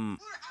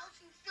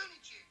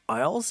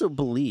also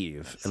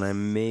believe, and I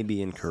may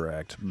be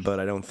incorrect, but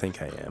I don't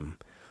think I am,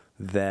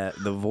 that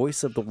the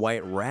voice of the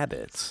White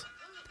Rabbit,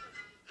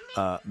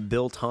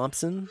 Bill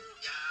Thompson,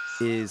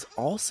 is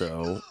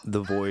also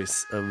the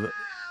voice of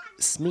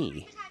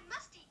Smee,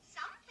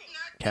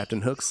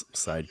 Captain Hook's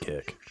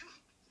sidekick.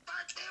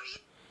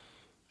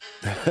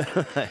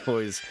 I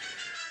always...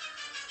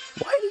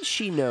 Why did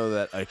she know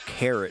that a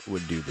carrot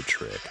would do the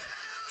trick?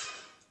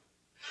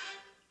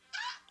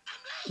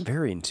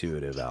 Very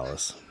intuitive,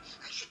 Alice.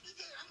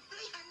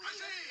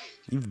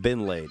 You've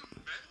been late.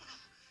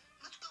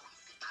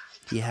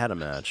 He had a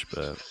match, but...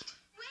 Wait,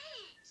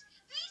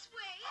 please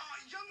wait.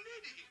 Young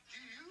lady, do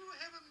you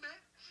have a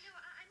match? No,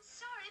 I'm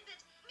sorry, but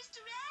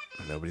Mr.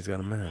 Rabbit. Nobody's got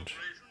a match.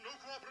 No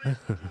cooperation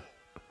at all.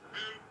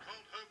 Bill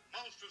can't have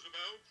monsters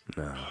about.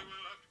 No. I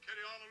will have to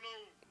carry on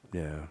alone.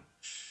 Yeah.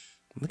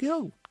 Look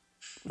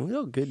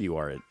how good you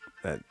are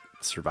at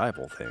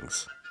survival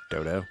things,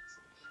 Dodo.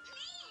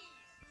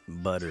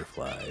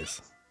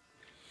 Butterflies.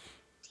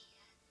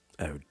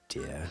 Oh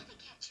dear. Never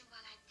catch you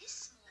while I'm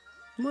this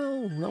small.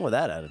 Well, not with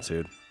that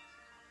attitude.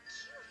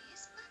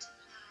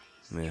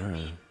 Curious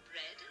butterflies.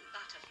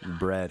 Yeah.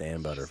 Bread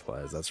and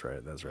butterflies. That's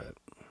right. That's right.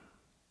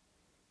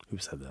 Who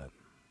said that?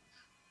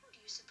 Who do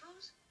you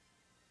suppose?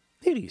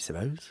 Who do you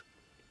suppose?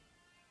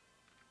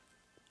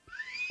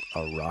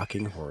 A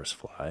rocking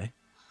horsefly.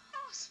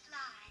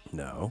 Horsefly.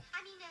 No.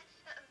 I mean, a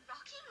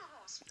rocking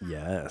horsefly.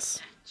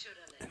 Yes.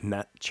 Naturally.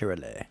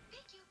 Naturally.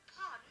 Beg your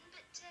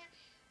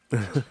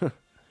pardon, but,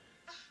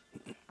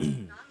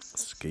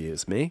 nonsense.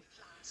 Excuse me.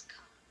 Flies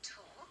can't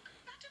talk.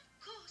 But of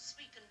course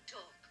we can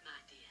talk, my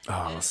dear.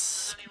 Oh,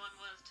 Anyone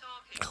worth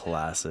talking to?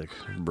 classic.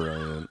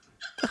 Brilliant.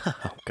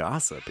 Oh,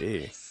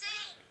 gossipy. Sing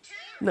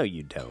too. No,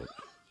 you don't.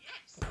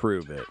 Yes.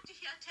 Prove it. Did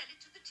you tell it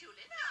to the tulip?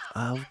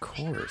 Of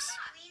course.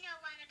 We know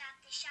one about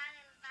the shy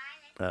little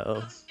violet. Uh-oh. No,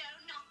 not that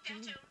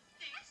old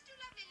thing. That's too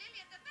lovely,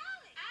 Lily of the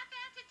Valley. I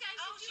bet it tastes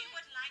Oh, she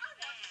would like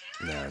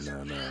that. No,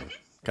 no, no.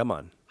 Come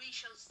on. We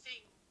shall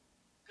sing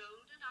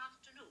Golden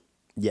Afternoon.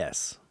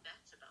 Yes.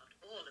 That's about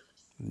all of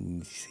us.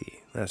 You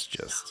see, that's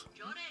just...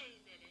 Johnny,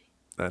 Lily.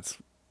 That's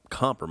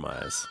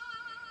compromise.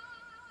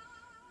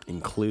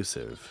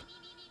 Inclusive.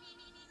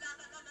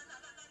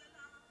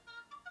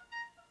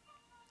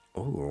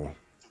 Ooh.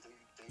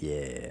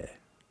 Yeah.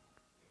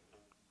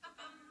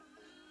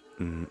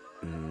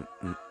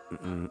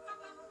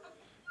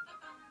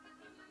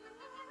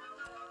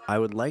 I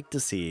would like to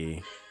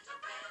see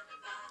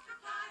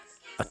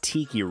a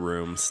tiki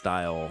room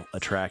style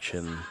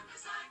attraction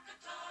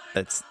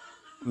that's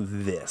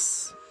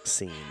this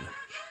scene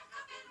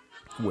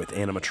with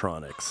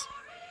animatronics.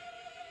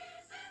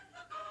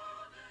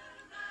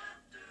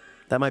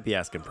 That might be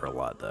asking for a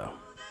lot, though.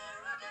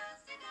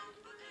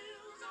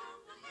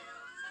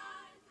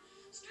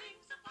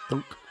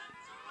 Thunk.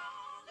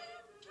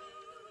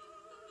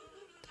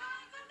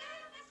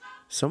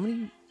 So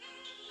many...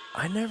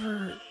 I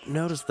never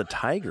noticed the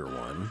tiger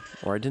one,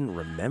 or I didn't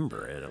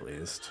remember it, at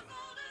least.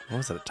 What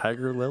was it, a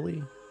tiger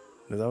lily?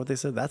 Is that what they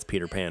said? That's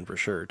Peter Pan for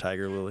sure,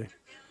 tiger lily.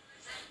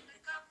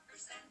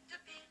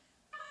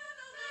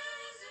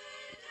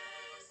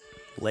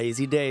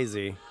 Lazy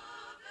Daisy.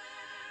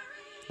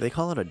 They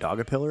call it a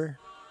dogapillar?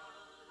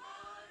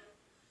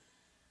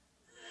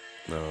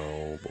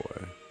 Oh,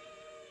 boy.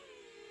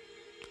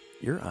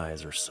 Your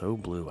eyes are so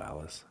blue,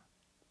 Alice.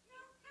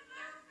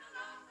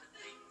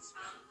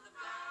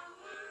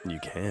 You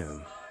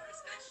can.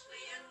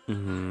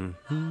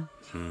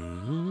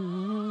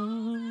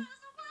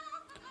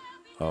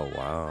 Oh,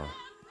 wow.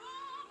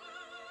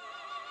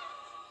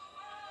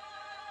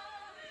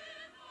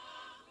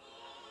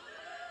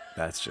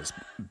 That's just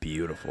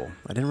beautiful.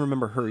 I didn't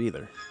remember her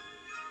either.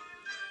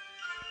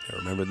 I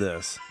remember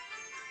this.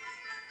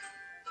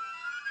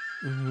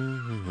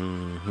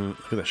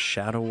 Look at the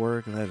shadow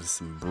work. That is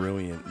some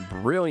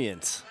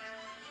brilliant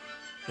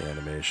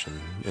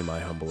animation, in my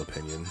humble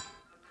opinion.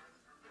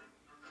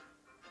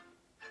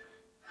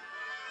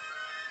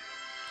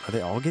 Are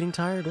they all getting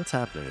tired? What's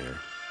happening here?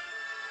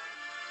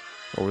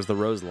 Or was the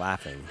rose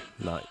laughing,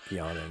 not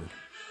yawning?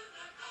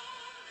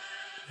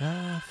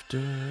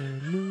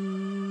 Afternoon.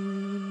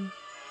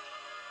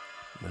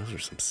 Those are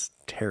some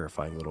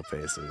terrifying little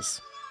faces.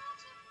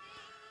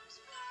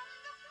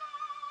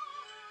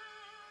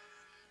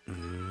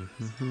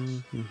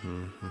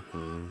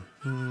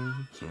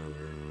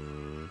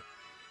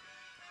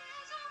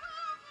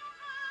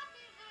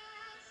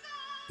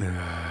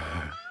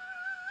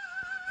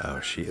 Oh,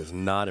 she is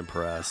not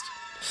impressed.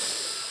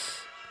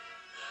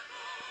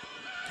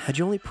 Had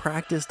you only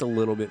practiced a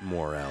little bit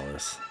more,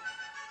 Alice?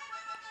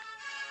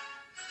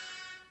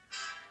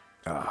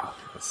 Oh,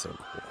 that's so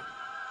cool.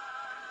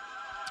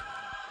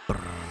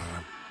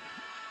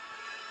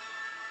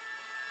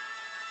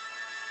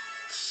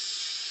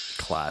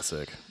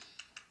 Classic.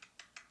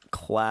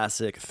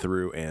 Classic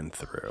through and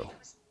through.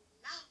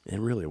 It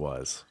really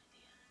was.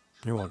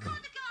 You're What welcome.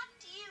 kind of garden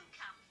do you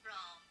come from?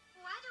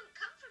 Oh, I don't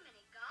come from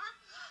any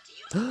garden. Do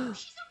you know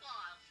she's a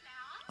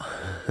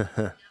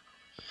wildflower?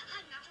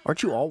 I'm not a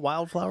Aren't you all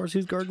wildflowers?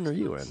 Whose garden are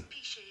you in?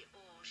 Species,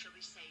 or shall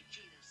we say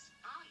genus,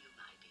 are you,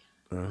 my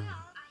dear? Well,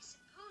 I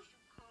suppose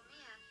you call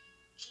me a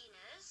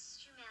genus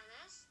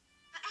humanus.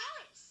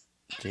 Alice.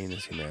 Ever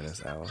Genus see an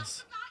humanus,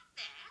 Alice. Like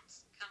that?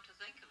 Come to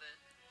think of it,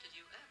 did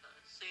you ever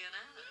see an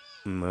Alice?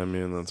 I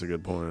mean, that's a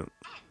good point.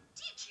 And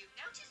did you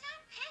notice her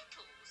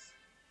petals?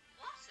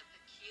 What a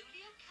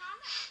peculiar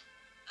colour.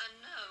 And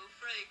no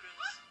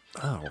fragrance.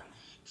 Oh,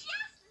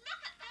 Just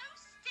look at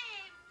those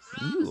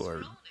stems. you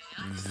are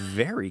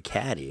very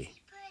catty.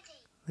 Pretty.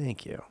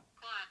 Thank you.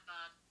 Quiet,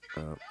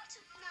 bud. Not a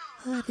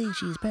flower. I think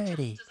she's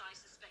pretty. Just as I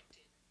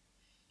suspected.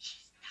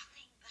 She's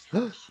nothing but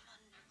a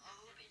common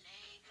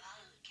obile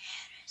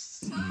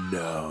vulgaris.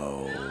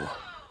 No.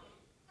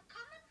 A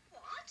common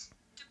what?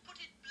 To put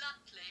it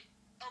bluntly,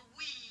 a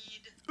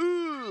weed.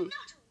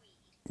 Not a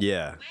weed.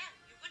 Yeah. Well,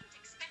 you wouldn't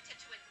expect her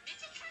to admit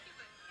it, can you?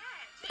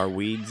 Yes. Are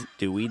weeds?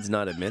 Do weeds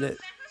not admit it? Let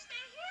her stay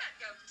here and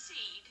go to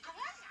seed. Go on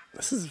now.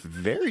 This is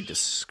very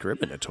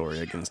discriminatory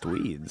against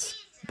weeds.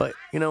 But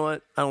you know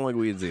what? I don't like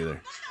weeds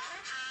either.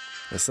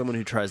 As someone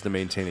who tries to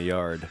maintain a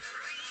yard,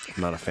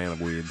 I'm not a fan of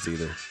weeds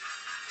either.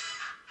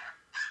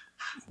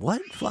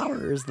 What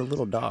flower is the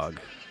little dog?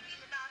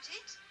 Feel about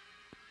it?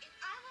 If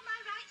I were my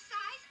right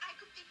size, I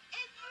could pick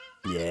every one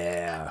of them if I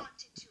Yeah.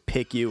 wanted to.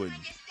 Pick you and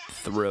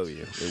throw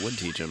you. It would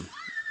teach him.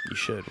 You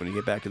should. When you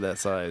get back to that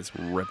size,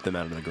 rip them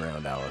out of the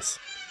ground, Alice.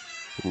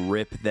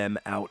 Rip them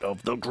out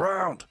of the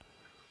ground.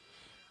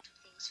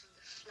 Things from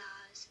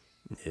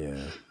the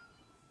flowers. Yeah.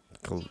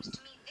 Cool. Seems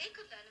to me they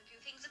could learn a few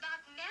things about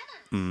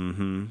manners.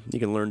 Mm-hmm. You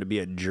can learn to be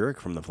a jerk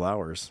from the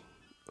flowers.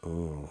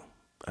 Oh,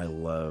 I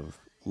love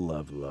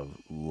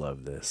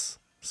this.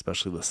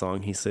 Especially the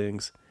song he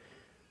sings.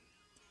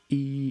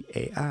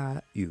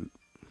 E-A-I-U.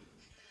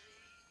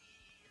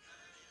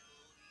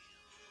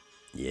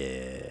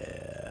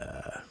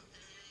 Yeah.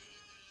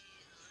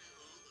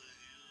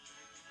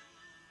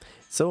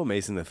 So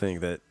amazing to think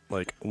that,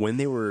 like, when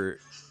they were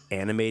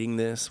animating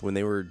this, when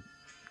they were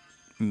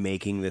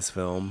making this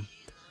film,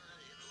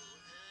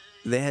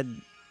 they had,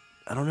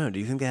 I don't know, do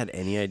you think they had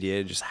any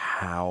idea just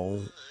how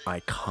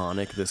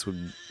iconic this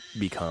would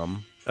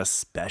become?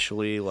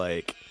 Especially,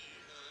 like,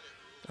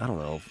 I don't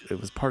know, it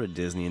was part of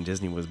Disney, and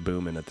Disney was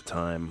booming at the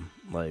time,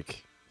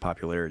 like,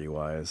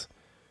 popularity-wise.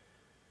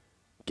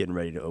 Getting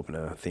ready to open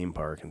a theme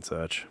park and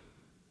such.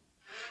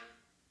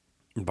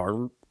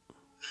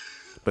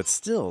 But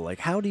still, like,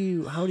 how do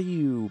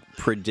you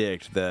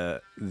predict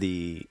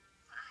the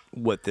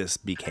what this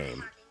became?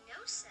 Hardly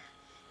know, sir.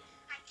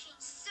 I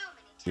changed so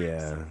many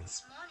times. Yeah.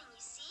 This morning, you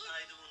see.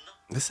 I do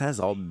not This has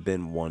all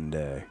been one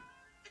day.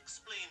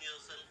 explain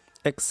yourself.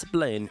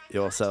 Explain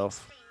yourself.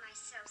 Explain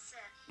myself, sir.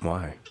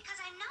 Why? Because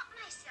I'm not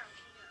myself,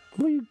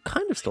 you know. Well, you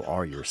kind of still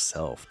are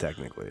yourself,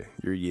 technically.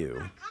 You're I you.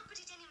 can't put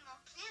it any more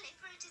clearly,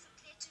 for it isn't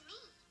clear to me.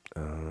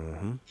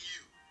 Uh-huh.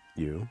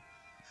 You.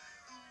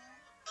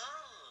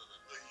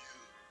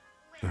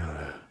 Well,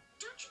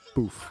 don't you think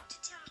Boof. you ought to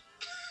tell me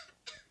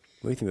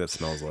What do you think that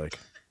smells like?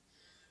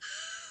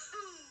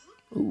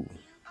 who Ooh. you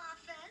are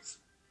first?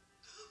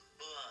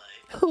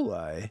 Why? Who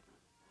I?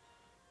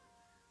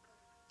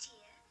 Dear,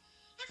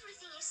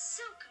 everything is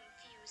so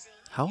confusing.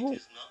 How It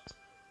is not.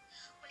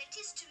 Well, it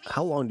is to me.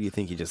 how long do you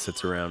think he just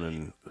sits around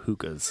and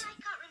hookahs? I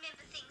can't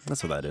remember things.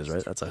 That's what as I that is, used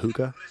right? to. That's a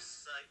hookah? Precise.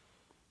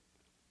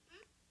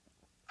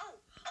 Oh,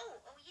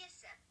 yes,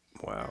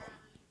 sir. Wow.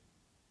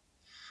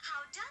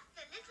 How doth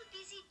the little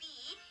busy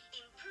bee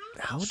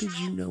improve How each did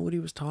you summer? know what he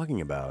was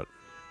talking about?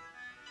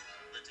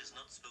 That is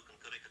not spoken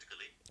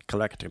correctly.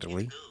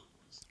 Collectively.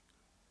 Goes.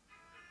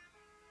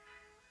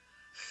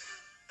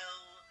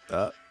 How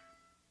Uh.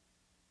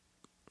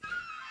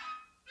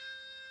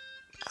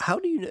 How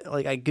do you know?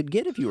 Like, I could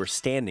get if you were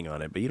standing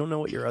on it, but you don't know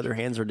what your other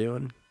hands are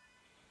doing?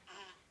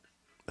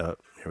 Oh,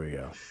 here we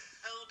go.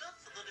 how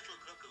doth the little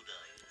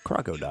crocodile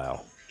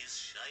Crocodile. his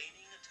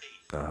shining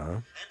tail Uh-huh.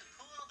 and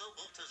pour the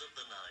waters of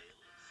the Nile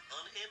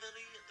on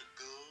every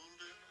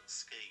golden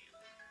scale?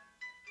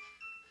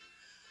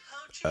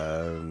 How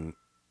cheer,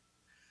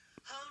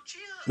 how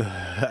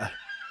cheer.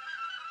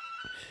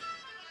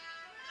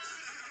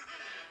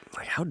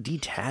 Like, how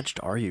detached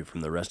are you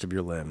from the rest of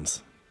your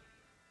limbs?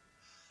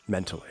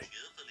 Mentally.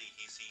 Cheerfully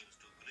he seems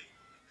to grin.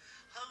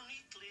 How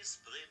neatly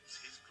spreads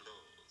his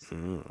claws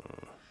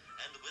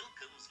and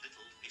welcomes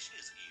little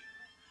fishes in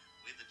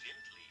with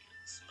gently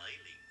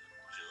smiling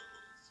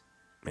jaws.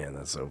 Man,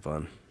 that's so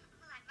fun.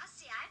 Well, I must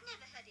say, I've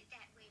never heard it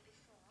that way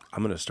before.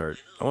 I'm gonna start.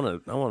 I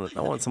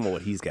want some of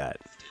what he's got.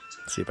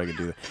 See if I can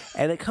do that.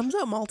 And it comes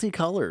out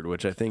multicolored,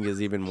 which I think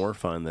is even more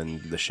fun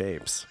than the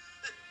shapes.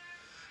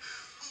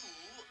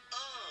 Who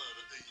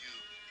are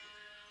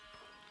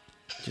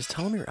you? Just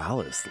tell him you're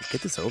Alice. Let's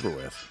get this over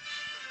with.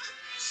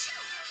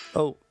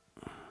 Oh.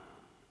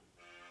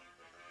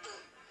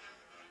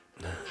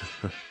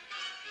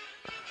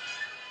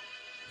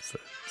 It's a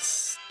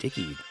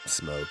sticky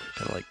smoke,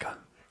 kind of like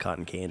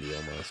cotton candy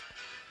almost.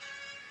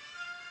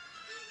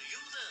 You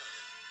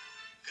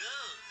there.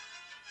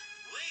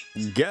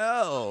 Girl. Wait.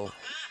 Go!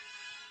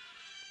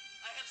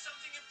 I have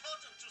something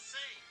important to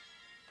say.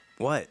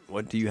 What?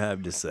 What do you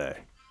have to say?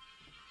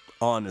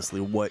 Honestly,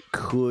 what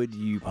could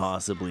you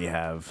possibly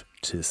have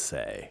to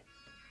say?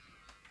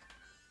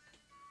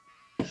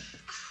 Well,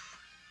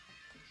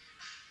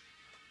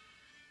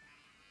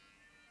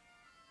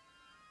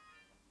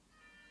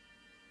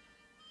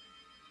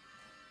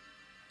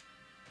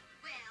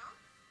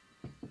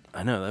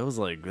 I know that was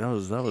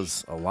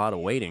a lot of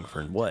waiting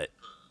for what?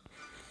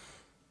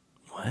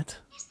 What?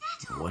 is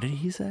that all? What did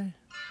he say? No.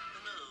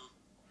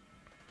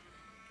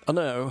 Oh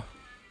no.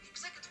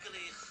 Exactly.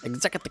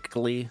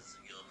 Executively.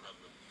 Your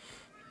problem.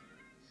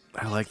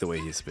 I like the way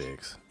he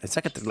speaks.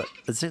 Executively.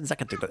 It's precisely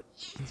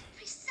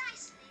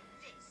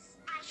this.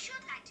 I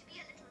should like to be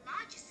a little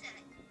larger, sir.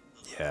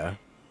 Yeah.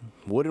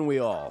 Wouldn't we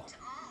all? To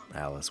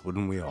all. Alice,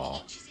 wouldn't we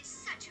all? Inches is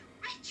such a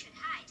wretched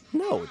height.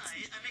 No, it's I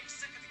am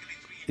exactly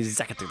 3 inches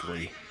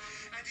executively.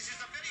 high, and this is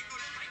a very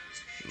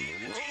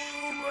good height.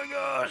 Oh my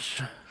gosh.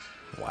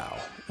 Wow.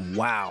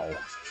 Wow. And you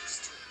mean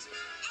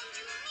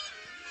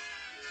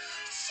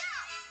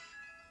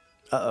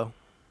shove? Uh-oh.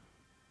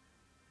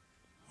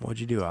 What'd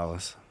you do,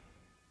 Alice?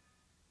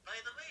 By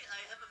the way, I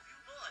have a few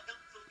more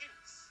helpful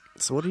hints.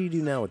 So what do you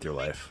do now with your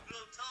life? Grow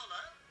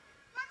taller,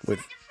 One With-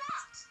 side of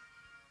what?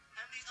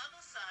 and the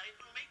other side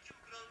will make you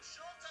grow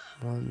shorter.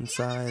 One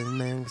side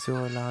makes you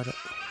a lot of...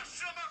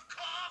 Mushroom, of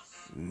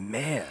course.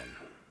 Man.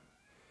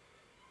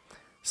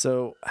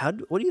 So,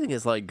 what do you think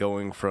it's like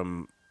going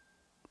from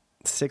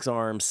 6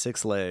 arms,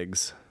 6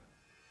 legs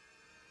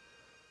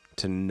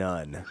to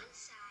none? One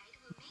side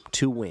will make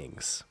 2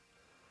 wings.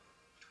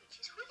 which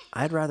is winning.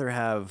 I'd rather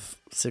have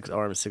 6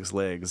 arms, 6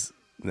 legs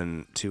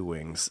than 2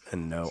 wings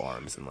and no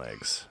arms and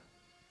legs.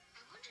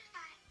 I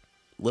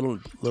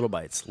wonder if Little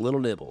bites, little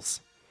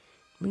nibbles.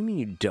 What do you mean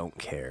you don't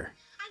care?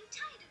 I'm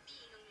tired of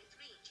being only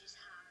 3 inches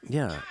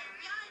high.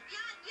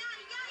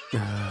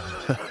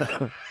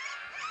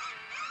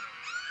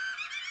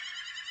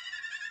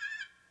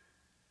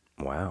 Yeah.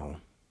 Wow.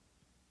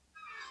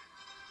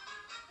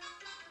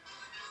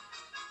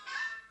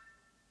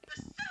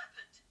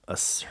 A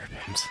serpent.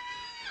 Oh,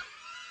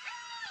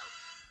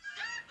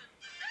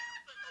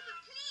 but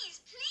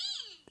please,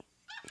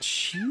 please.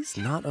 She's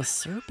not a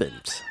serpent.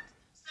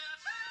 But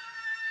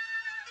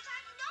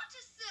I'm not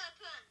a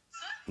serpent.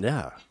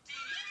 Yeah.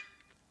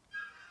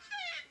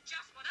 Then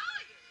just what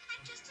are you?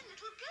 I'm just a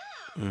little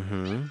girl.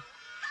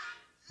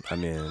 Mm-hmm. I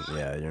mean,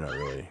 yeah, you're not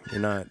really.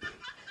 You're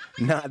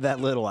not that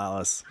little,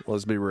 Alice.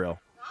 Let's be real.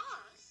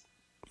 Was?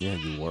 Yeah,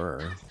 you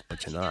were,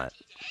 but you're not. Eggs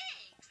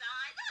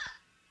either.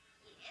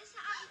 Yes,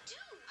 I do.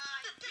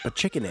 But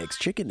chicken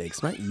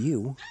eggs, not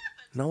you.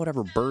 Not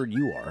whatever bird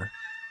you are. Oh, for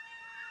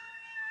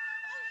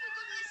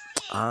goodness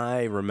sake.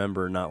 I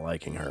remember not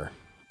liking her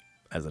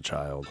as a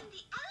child. And the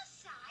other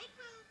side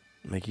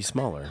will... Make you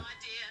smaller. My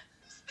dear,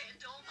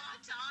 spend all my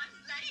time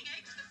laying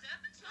eggs for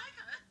serpents like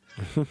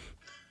her.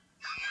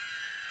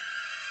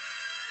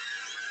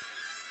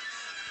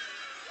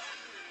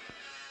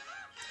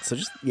 So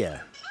just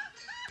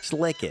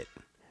lick it.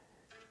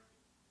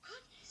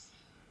 Goodness.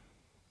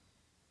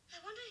 I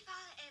wonder if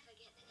I'll ever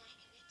get the knack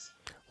of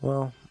it.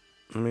 Well,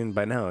 I mean,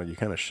 by now you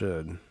kind of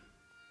should. There.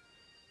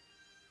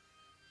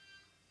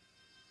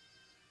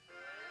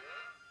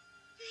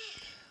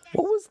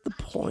 What was the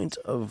point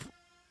of?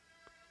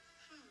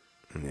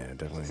 Yeah,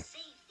 definitely.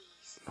 Save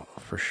these. Oh,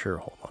 for sure,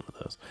 hold on to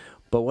those.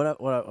 But what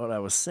I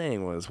was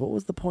saying was, what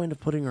was the point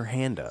of putting her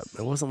hand up?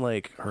 It wasn't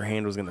like her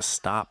hand was gonna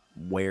stop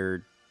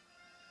where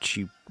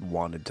she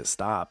wanted to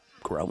stop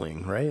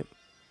growing, right? Wonder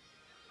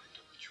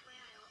which way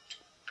I ought to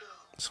go.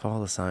 Just follow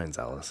the signs,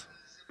 Alice.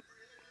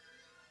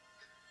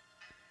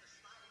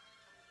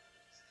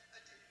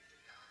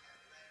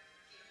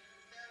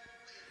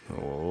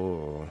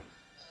 Oh.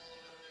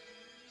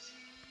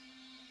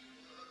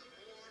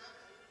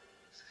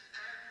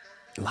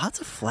 Lots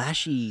of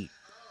flashy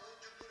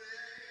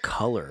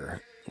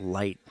color,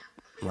 light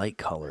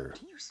color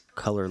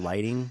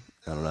lighting.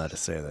 I don't know how to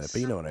say that, but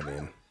you know what I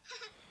mean.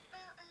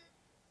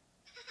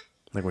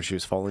 Like when she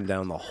was falling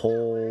down the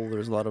hole,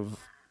 there's a lot of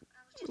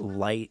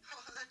light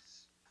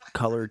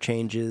color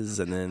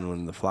changes, and then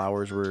when the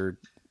flowers were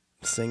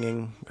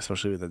singing,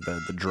 especially with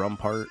the drum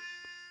part.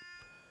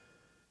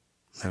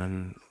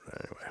 And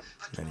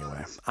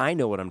anyway, I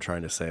know what I'm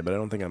trying to say, but I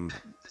don't think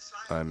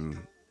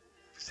I'm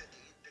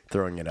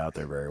throwing it out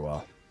there very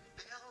well.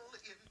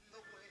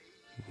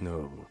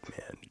 No,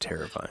 man,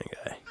 terrifying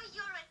guy.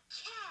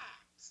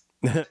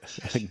 Well, you're a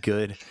cat.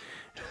 Good.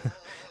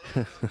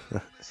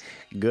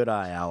 Good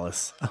eye,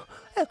 Alice.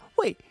 Oh,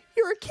 wait,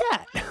 you're a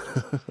cat. Don't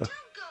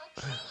go,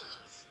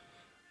 please.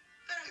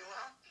 Very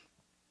well.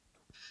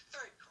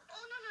 Third course.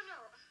 Oh, no.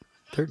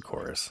 Third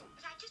chorus.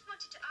 But I just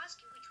wanted to ask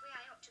you which way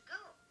I ought to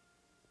go.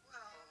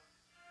 Well,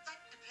 that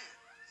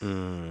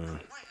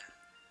depends. Where?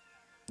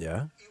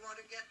 Yeah? You want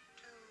to get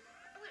to...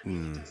 Oh, it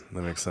really doesn't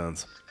That makes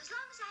sense. As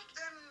long as I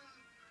can.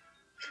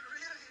 Then it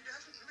really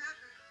doesn't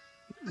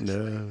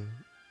matter. No.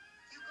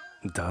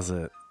 You go. Does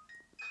it?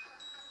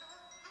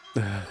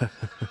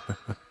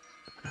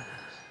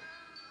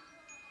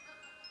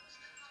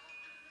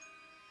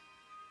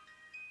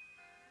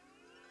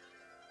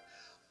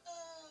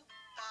 Oh,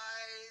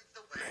 by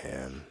the way,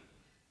 Man.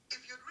 if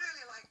you'd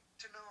really like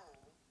to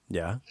know,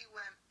 Yeah? he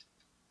went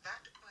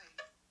that way.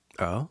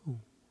 Oh.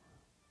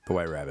 The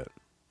White Rabbit.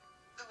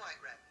 The White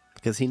Rabbit.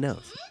 Because he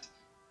knows. Did?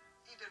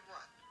 He did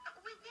what?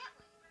 Went that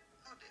way.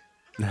 Who did?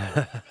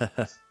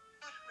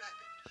 What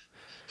rabbit?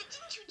 But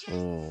didn't you just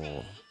Oh. say? I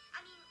mean,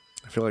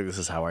 I feel like this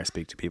is how I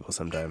speak to people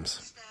sometimes.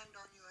 Stand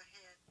on your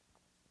head.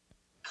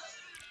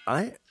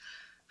 I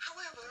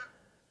However,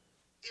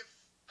 if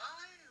I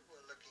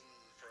were looking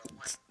for a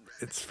white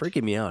rabbit, It's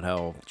freaking me out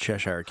how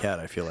Cheshire Cat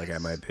I feel like I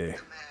might be. the Mad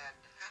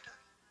Hatter,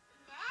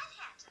 Mad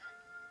Hatter?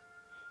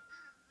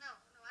 No,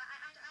 I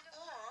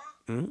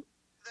don't. or Hmm?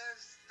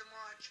 there's the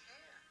March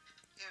Hare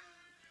in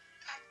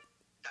that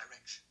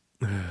direction.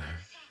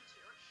 Thank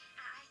you.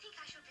 I think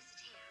I shall visit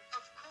him.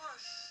 Of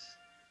course,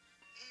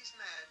 he's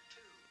mad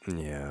too.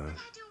 Yeah.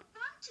 But I don't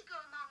want to go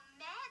among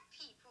mad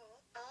people.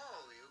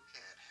 Oh, you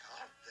can't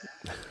help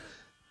that.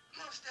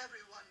 Most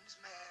everyone's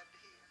mad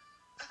here.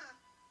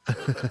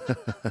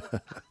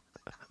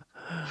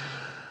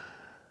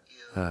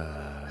 You may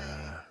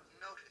have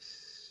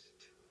noticed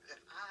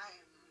that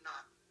I'm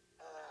not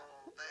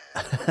all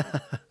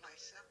there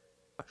myself.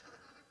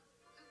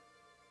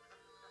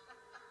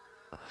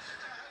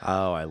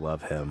 Oh, I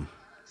love him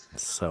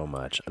so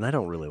much. And I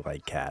don't really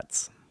like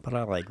cats, but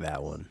I like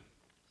that one.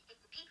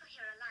 If the people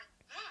here are like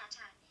that,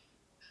 I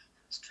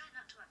must try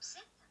not to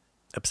upset them.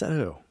 Upset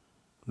who?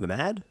 The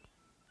Mad?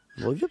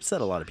 Well, you've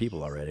upset a lot of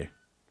people already.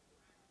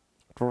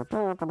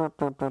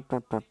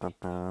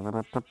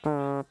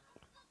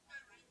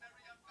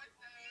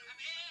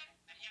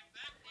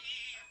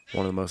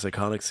 One of the most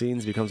iconic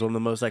scenes becomes one of the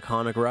most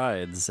iconic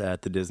rides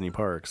at the Disney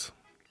parks.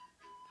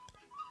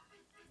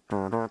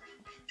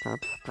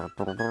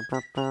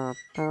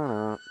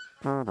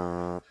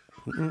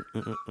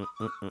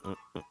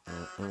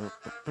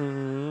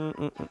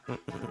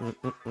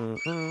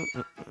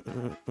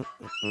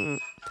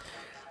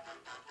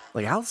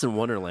 Like Alice in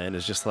Wonderland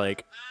is just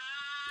like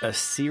a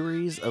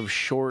series of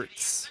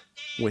shorts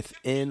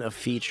within a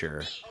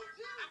feature,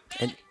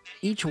 and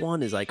each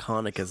one is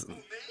iconic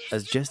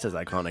as just as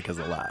iconic as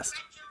the last.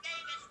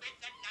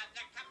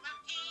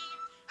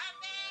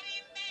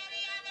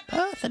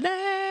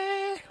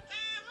 Birthday.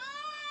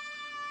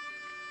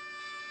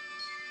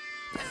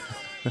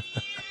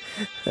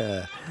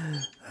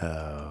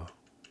 Oh.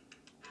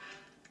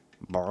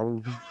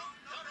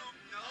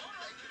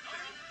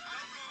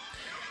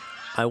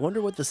 I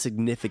wonder what the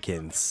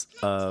significance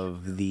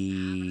of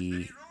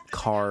the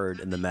card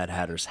in the Mad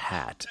Hatter's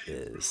hat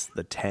is.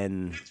 The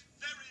 10/6.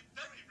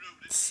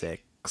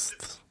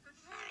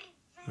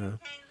 Very rude indeed.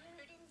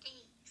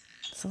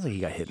 Sounds like he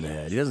got hit in the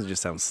head. He doesn't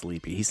just sound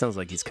sleepy. He sounds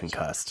like he's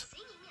concussed.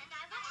 Singing, and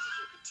I wondered if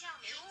you could tell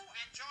me. You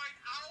enjoyed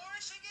our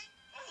singing?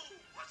 Oh,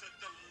 what a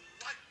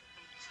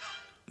delightful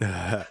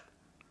time.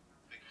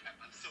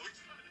 I'm so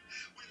excited.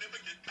 We never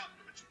get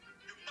compliments.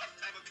 You must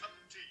have a cup of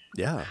tea.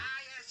 Yeah. Ah,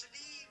 yes,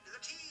 indeed, the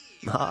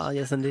tea. Ah,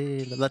 yes,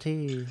 indeed. The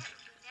tea. Very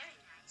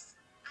nice.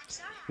 I'm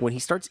sorry. When he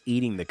starts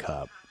eating the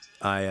cup,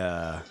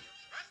 Birthday?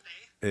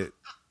 it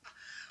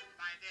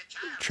My dear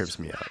child, trips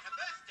me out. a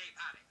birthday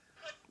party.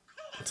 Of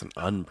course, It's an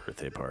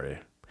unbirthday party.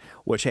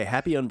 Which, hey,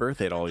 happy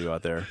unbirthday to all you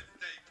out there.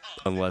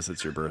 Unless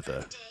it's your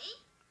birthday. Day?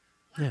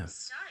 Yeah.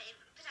 Sorry,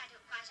 but I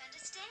don't quite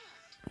understand.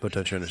 What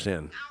don't you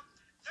understand? now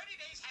 30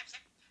 days have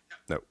set.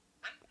 No.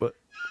 What?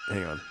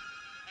 Hang on. And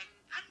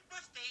on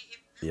birthday, if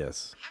you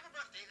Yes. have a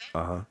birthday,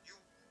 then Uh-huh. you...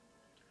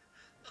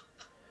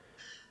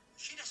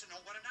 She doesn't know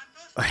what an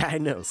unbirthday I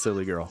know,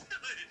 silly girl.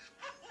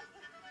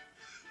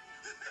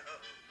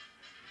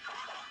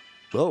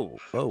 Whoa,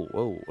 whoa,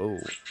 whoa, whoa.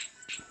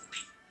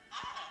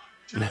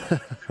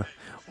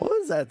 What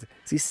was that?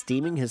 Is he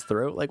steaming his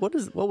throat? Like, what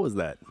was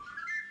that?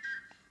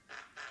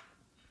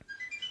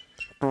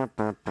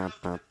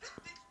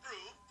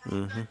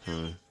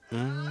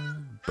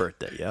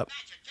 Birthday, yep.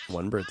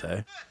 One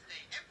birthday.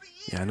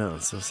 Yeah, I know,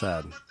 it's so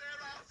sad.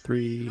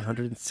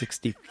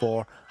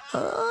 364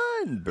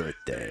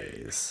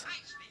 unbirthdays.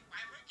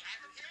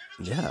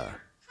 Yeah, Why,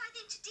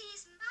 then today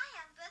is my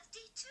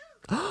unbirthday,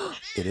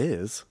 too. it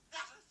is.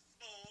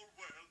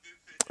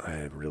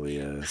 It really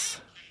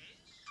is.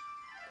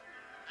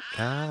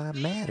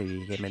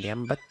 Mary, give me the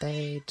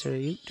birthday to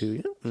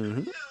you,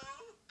 Mm-hmm.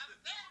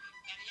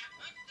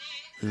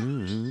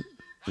 Mm-hmm.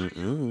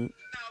 Mm-hmm.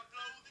 Now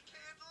blow the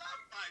candle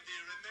out, my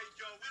dear, and make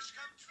your wish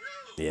come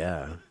true.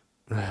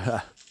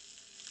 Yeah.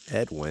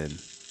 Edwin.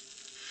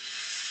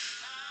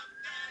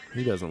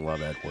 He doesn't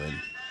love Edwin.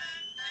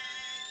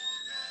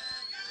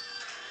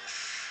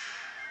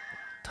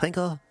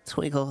 Twinkle,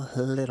 twinkle,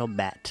 little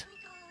bat.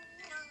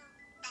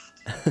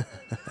 Oh, I wonder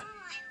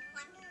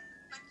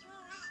what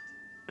you're at.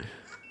 Up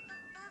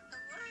above the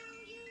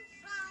world you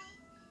fly,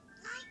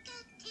 like a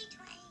tea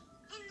tray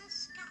in the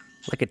sky.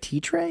 Like a tea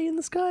tray in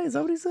the sky? Is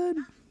that what he said?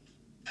 And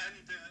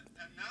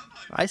now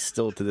I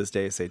still, to this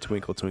day, say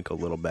twinkle, twinkle,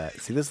 little bat.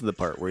 See, this is the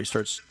part where he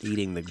starts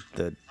eating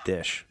the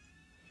dish.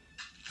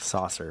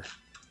 Saucer.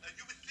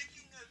 you were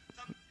thinking of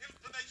some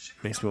information.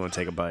 Makes me want to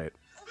take a bite.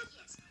 Oh,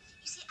 yes.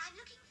 You see, I'm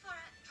looking for a...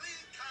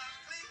 Clean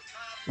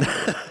cup,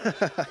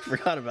 clean cup. I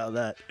forgot about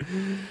that.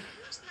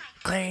 Who's my...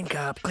 Clean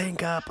cup, clean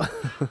cup. Would you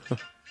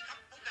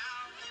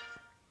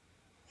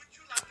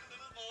like a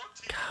little more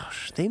tea?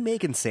 Gosh, they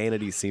make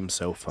Insanity seem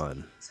so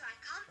fun. So I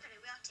can't very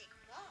well take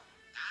more.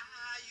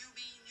 You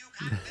mean you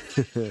can't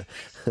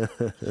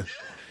finish?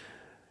 You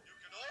can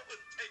always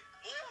take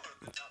more than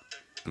nothing.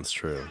 It's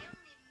true. I only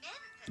meant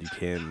that You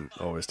can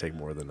always take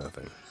more than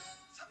nothing.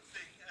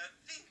 Something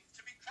seems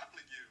to be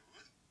troubling you.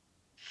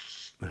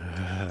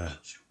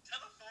 Won't you tell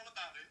us all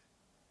about it?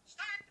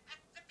 Start at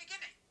the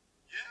beginning.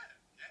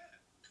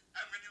 Yeah.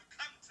 And when you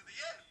come to the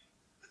end.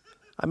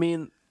 I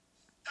mean,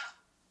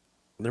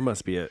 there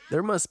must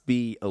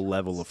be a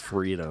level of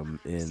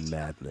freedom in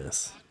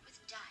madness. with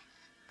Dinah.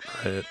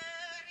 Right? Very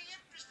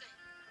interesting.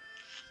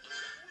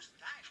 Who's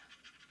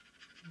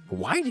Dinah?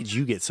 Why did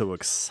you get so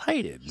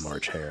excited,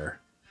 March Hare?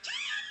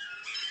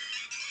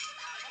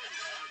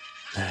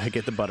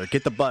 Get the butter.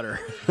 Get the butter.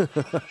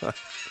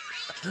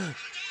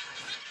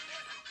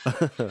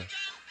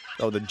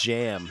 Oh, the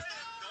jam.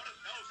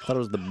 I thought it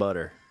was the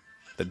butter.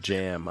 The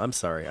jam. I'm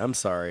sorry. I'm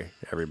sorry,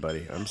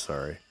 everybody. I'm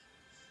sorry.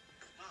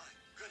 My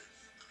goodness.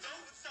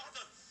 Those are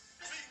the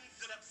things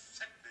that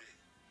upset me.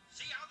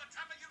 See how the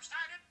trouble you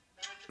started?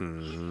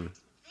 Mm-hmm. But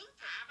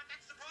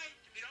that's the point.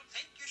 If you don't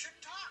think, you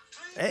shouldn't talk.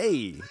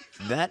 Hey,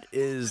 that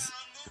is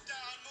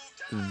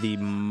the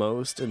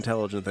most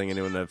intelligent thing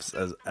anyone has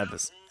ever.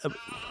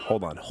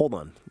 Hold on.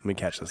 Let me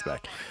catch this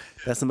back.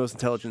 That's the most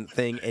intelligent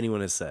thing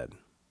anyone has said.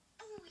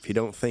 If you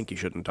don't think, you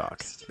shouldn't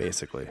talk.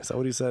 Basically, is that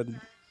what he said?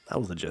 That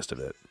was the gist of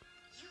it.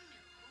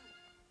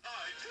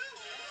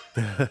 I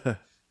mean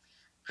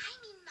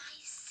my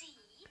C.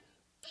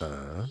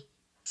 Yeah.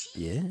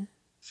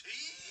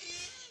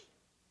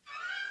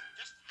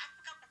 Just half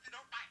a cup if you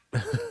don't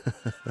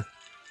mind.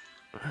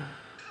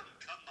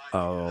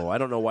 Oh, I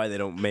don't know why they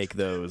don't make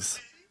those.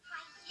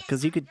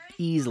 Because you could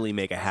easily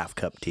make a half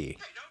cup tea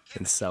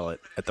and sell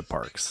it at the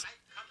parks.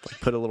 Like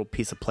put a little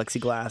piece of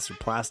plexiglass or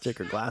plastic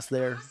or glass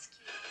there. I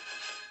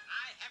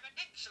have an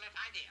excellent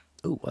idea.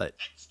 Ooh, what?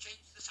 Let's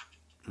change the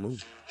subject. Ooh.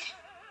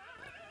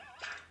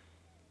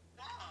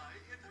 Why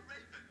is a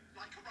raven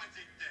like a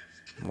writing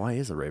desk? Why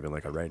is a raven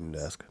like a writing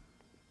desk?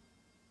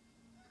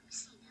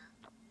 See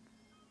now.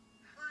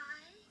 Why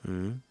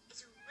Hmm.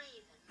 is a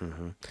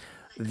raven?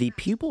 The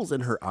pupils in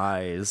her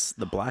eyes,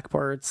 the black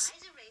parts, Why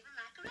is a raven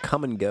like a raven?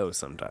 come and go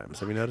sometimes.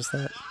 Have you noticed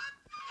that?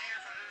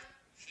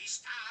 She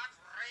starts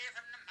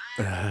raving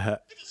mad.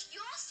 But it's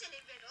your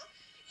silly riddle.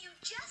 You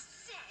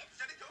just said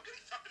Said it, don't get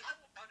excited. How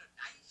about a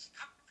nice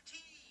cup of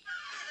tea?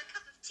 have a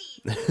cup of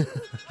tea. I'm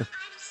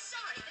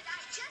sorry, but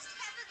I just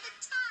haven't the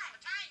time.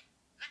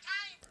 The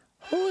time.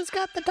 Who's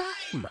got the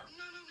time? No time.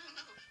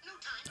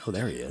 Oh,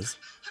 there he is.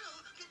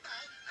 Hello, goodbye.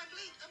 I'm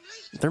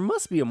late. There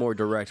must be a more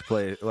direct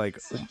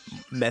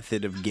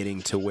method of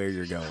getting to where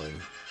you're going. Well, no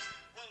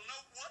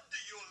wonder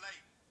you're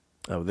late.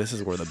 Oh, this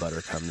is where the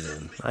butter comes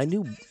in. I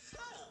knew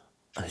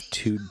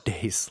 2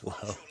 days slow.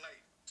 You're late.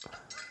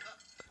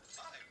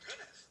 My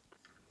goodness.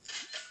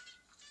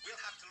 We'll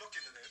have to look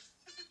into this.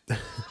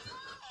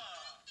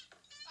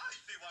 I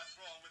see what's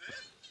wrong with it.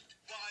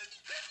 Why,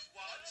 this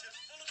watch is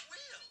full of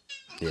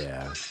wheels.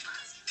 Yeah.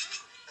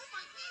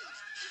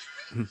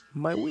 Oh,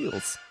 my wheels. My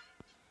wheels.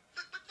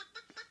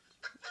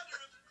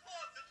 Butter, of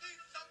course, it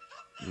needs some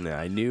butter. Yeah,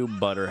 I knew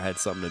butter had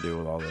something to do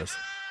with all this.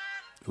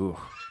 Ooh.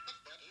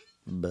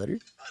 Butter? Butter, oh,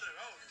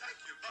 thank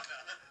you, butter.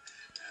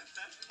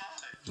 That's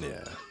mine.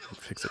 Yeah.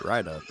 Fix it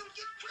right up. You'll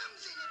get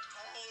crumbs in it. Oh,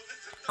 this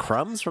is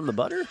Crumbs from the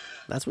butter?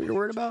 That's what you're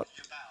worried about?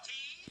 about.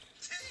 Tea?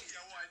 Tea?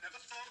 Oh, I never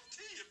thought of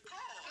tea, of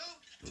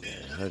course.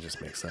 Yeah, that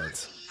just makes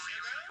sense.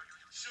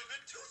 Sugar,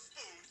 2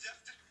 spoons,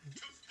 just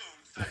 2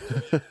 spoons.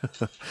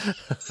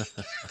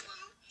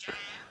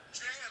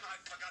 Jam, I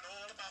forgot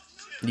all about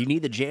jam. You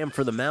need the jam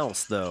for the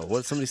mouse, though. What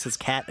if somebody says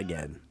cat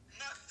again?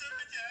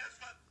 Mustard, yes,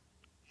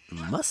 but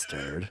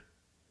Mustard?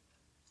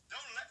 don't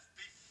let's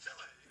be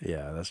silly.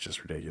 Yeah, that's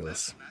just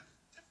ridiculous. That's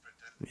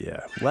different.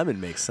 Yeah, lemon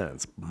makes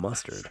sense.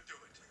 Mustard. Do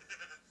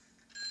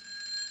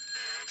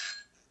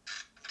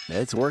it.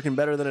 It's working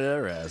better than it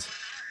ever has.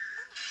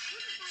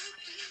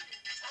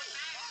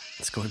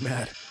 It's going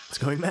mad. It's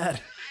going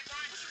mad.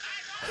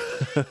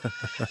 There's only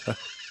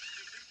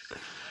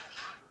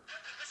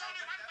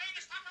one way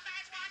to stop a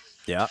bad one.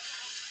 Yeah.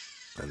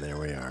 And there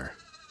we are.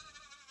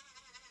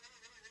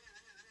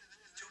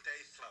 2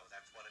 days slow,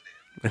 that's what it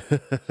is.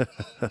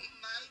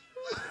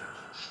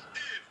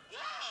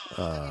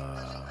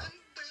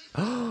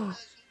 It was.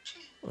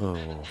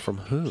 Oh, from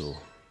who?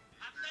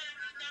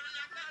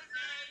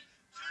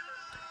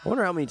 I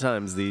wonder how many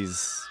times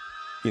these,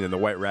 the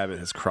White Rabbit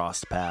has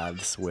crossed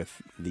paths with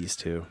these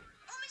two.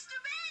 Oh, Mr.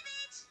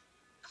 Rabbit!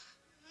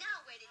 Now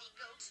where did he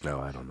go to?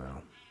 No, I don't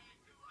know.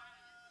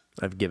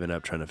 I've given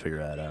up trying to figure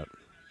that out.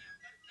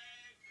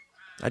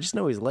 I just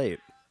know he's late.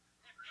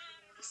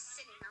 This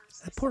silly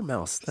nonsense. That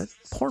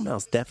poor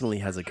mouse definitely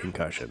has a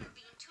concussion. Been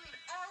to him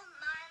all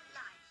my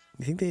life.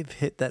 You think they've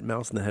hit that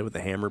mouse in the head with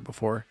a hammer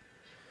before?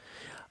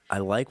 I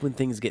like when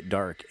things get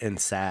dark and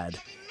sad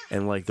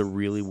and like the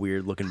really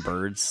weird looking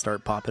birds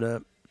start popping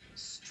up.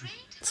 Straight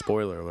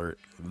Spoiler alert.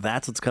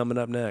 That's what's coming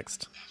up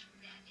next.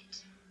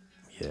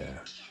 rabbit. Yeah.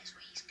 Cares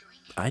where he's going.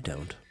 I don't.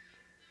 Well, if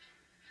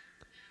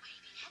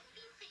it hadn't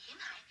been for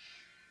him,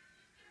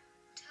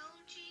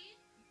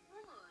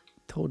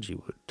 I told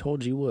you would.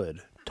 Told you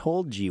would.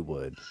 Told you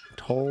would.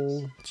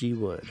 Told you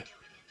would.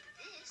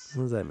 This.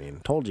 What does that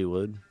mean? Told you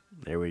would.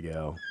 There we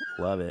go.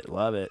 Love it.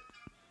 Love it.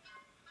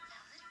 Now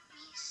let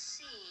me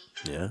see.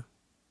 Yeah.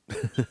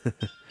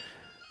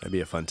 That'd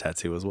be a fun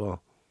tattoo as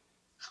well.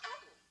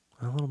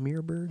 Oh, A little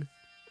mirror bird.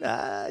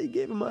 Ah, you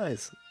gave him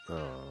eyes. Oh.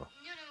 no,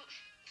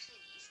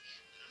 please.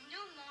 No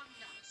more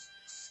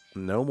nonsense.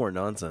 No more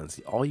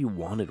nonsense. All you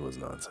wanted was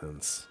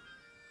nonsense.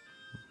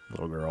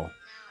 Little girl. Now,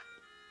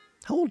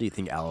 How old do you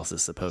think Alice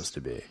is supposed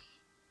to be?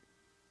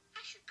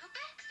 I should go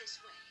back this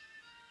way.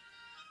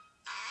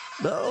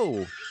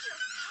 No.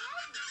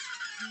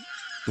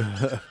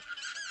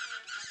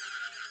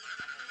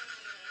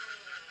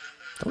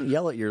 Don't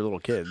yell at your little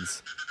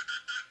kids.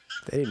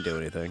 They didn't do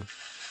anything.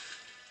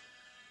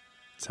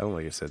 Sounded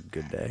like you said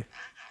good day.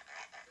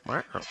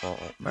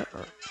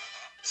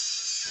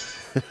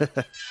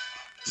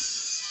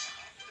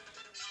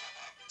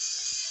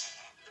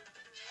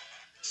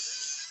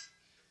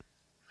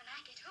 When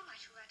I get home, I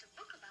shall write a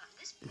book about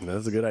this.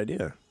 That's a good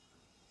idea. If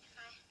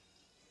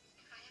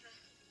I ever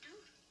do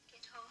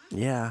get home.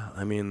 Yeah,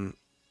 I mean,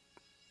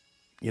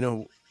 you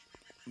know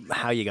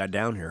how you got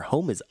down here.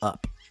 Home is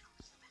up.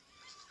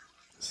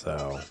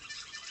 So,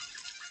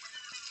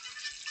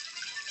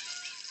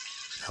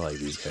 I like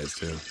these guys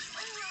too. Oh, excuse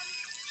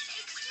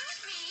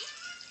me.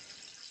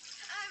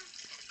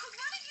 Could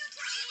one of you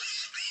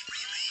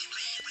tell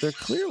me? They're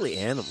clearly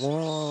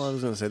Well, I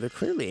was going to say, they're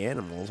clearly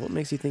animals. What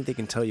makes you think they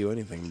can tell you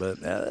anything?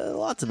 But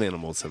lots of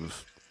animals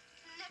have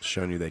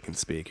shown you they can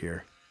speak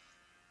here.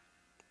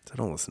 So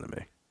don't listen to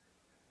me.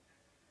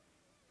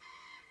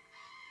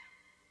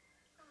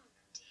 Oh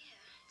dear,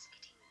 it's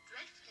getting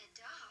dreadfully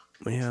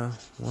dark. Yeah,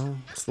 well,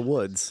 it's the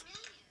woods.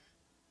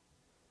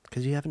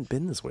 Because you haven't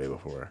been this way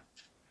before.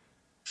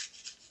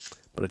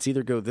 But it's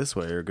either go this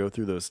way or go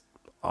through those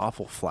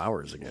awful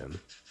flowers again.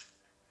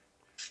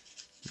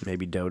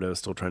 Maybe Dodo's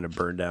still trying to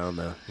burn down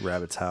the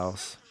rabbit's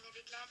house.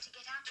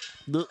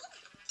 They'll be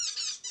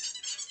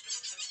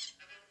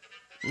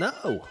glad to get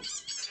out. No!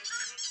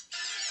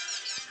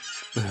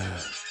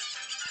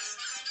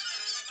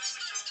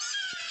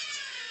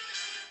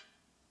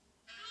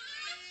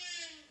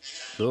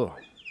 Ugh.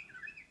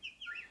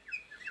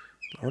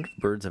 I wonder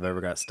if birds have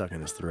ever got stuck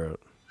in his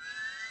throat.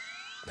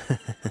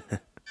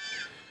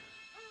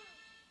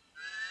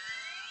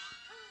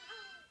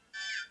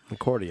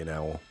 Accordion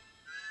owl.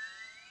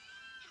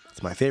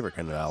 It's my favorite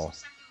kind of owl.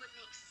 Something would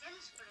make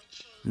sense for a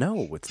change.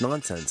 No, it's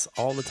nonsense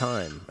all the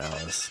time,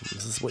 Alice.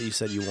 This is what you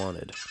said you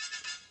wanted.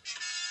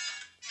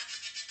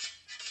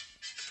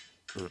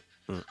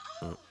 Don't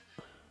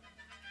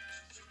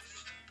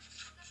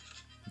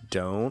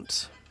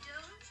Don't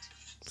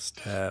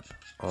step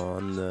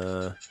on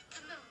the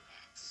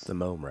the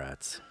mole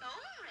rats. mome rats. Mole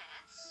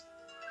rats?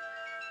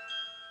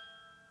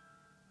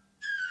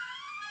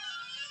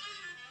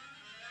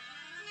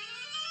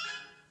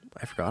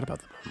 I forgot about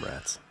the mome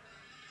rats.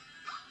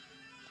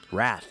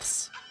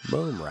 Raths.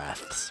 Mome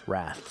raths.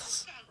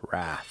 Raths.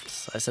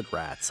 Raths. I said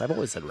rats. I've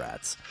always said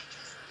rats.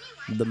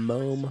 The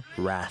mome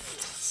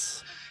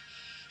raths.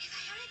 If I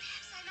hurry,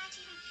 perhaps I might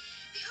even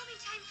be home in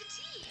time for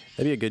tea.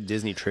 That'd be a good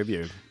Disney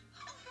trivia.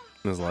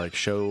 It was like,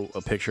 show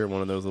a picture of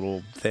one of those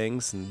little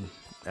things and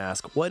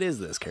ask, what is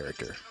this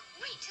character?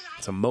 Wait till I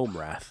It's a mome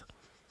rath.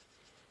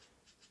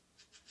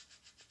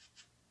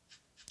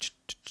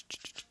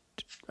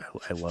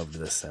 I loved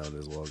this sound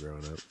as well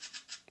growing up.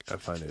 I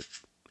find it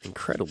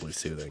incredibly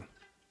soothing.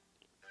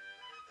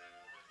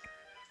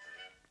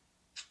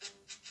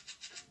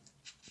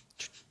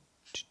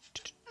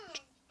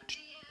 dear.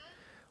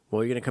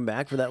 Well, are you going to come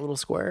back for that little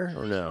square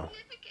or no? Never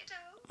get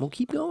out. Well,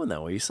 keep going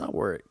that way. You saw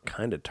where it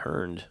kind of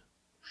turned.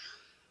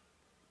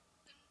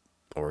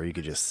 Or you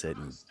could just sit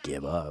and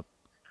give up.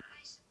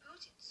 I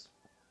suppose it's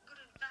good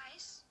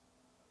advice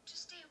to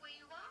stay where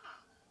you are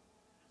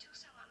until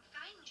someone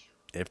finds you.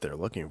 If they're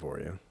looking for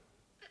you.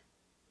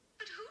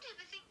 But who'd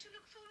ever think to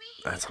look for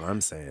me? That's what I'm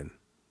saying.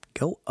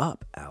 Go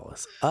up,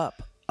 Alice.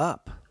 Up,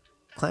 up.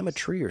 Climb a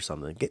tree or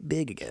something. Get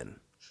big again.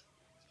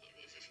 If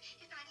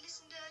I'd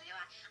listened earlier,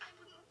 I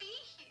wouldn't be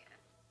here.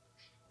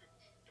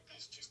 But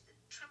that's just the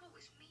trouble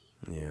with me.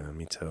 Yeah,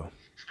 me too.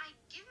 I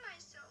give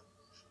myself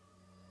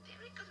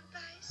very good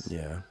advice,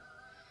 Yeah.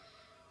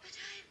 but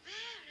I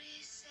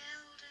very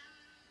seldom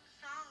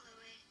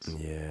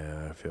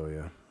Yeah, I feel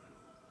you.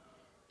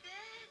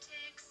 That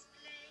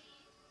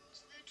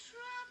explains the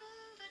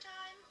trouble that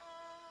I'm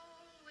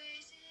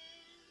always in.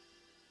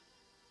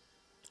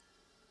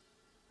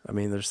 I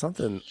mean, there's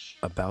something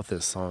about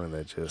this song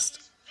that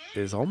just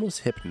is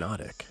almost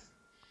hypnotic.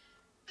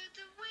 But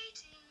the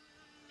waiting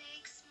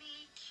makes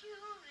me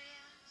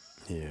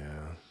curious. Yeah.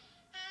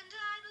 And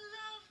I'd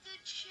love the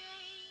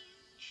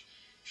change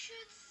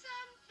should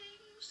something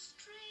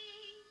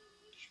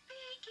strange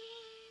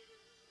begin.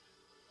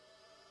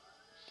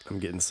 I'm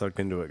getting sucked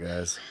into it,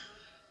 guys.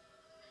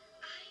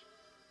 I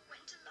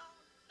went along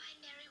my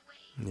merry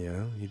way,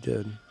 Yeah, you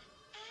did. and I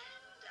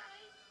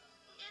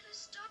never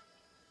stopped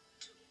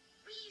to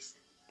reason.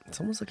 It's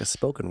almost like a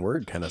spoken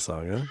word kind of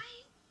song, huh? I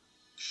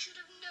should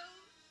have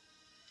known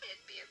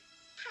there'd be a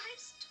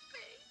price to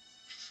pay.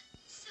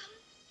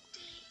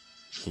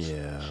 Someday,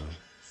 Yeah.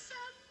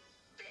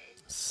 someday,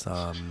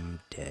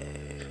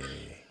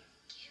 Someday.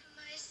 give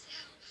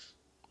myself.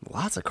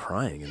 Lots of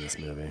crying in this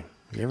movie.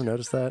 You ever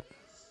notice that?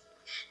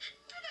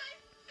 But I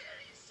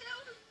very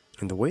seldom.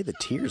 And the way the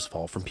tears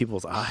fall from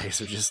people's eyes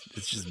are just,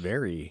 it's just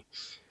very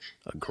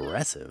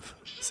aggressive.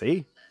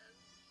 See?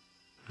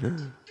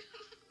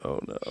 Oh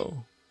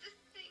no.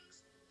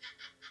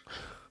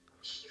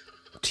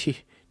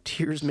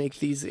 Tears make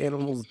these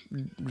animals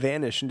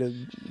vanish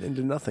into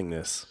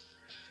nothingness.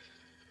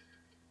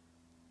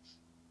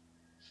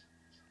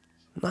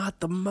 Not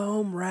the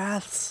mome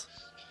wraths.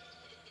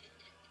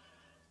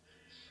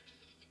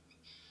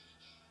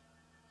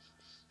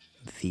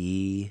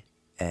 The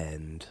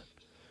end.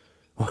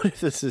 What if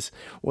this is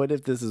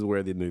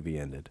where the movie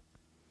ended?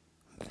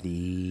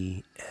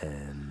 The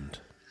end.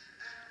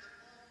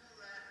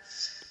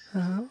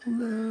 Oh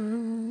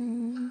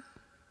no.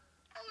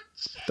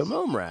 The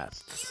mome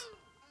rats.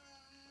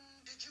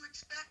 Did you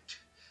expect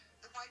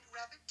the white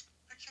rabbit,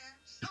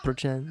 perchance?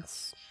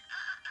 Perchance.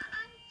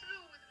 I'm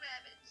through with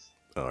rabbits.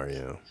 Are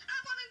you? I want to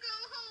go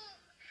home.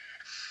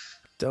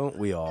 Don't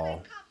we I all?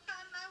 can't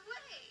find my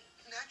way.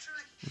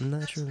 Naturally.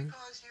 Naturally. That's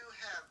because you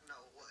have no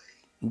way.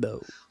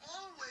 No.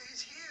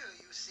 Always here,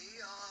 you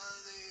see, are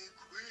the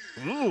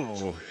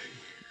queens. Ooh.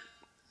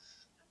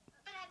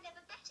 But I've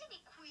never met any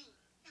queen.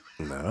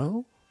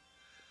 No?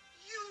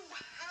 You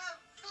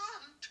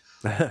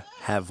haven't.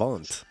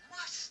 Haven't.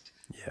 Must.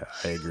 Yeah,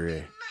 I agree.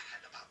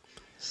 Mad about me.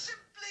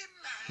 Simply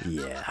mad.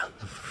 Yeah,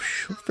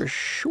 for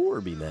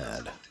sure be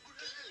mad.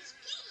 Please,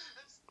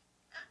 please.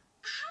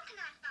 How can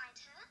I find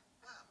her?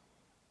 Well,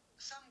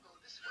 some go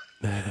this way.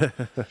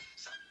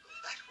 Some go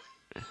that way.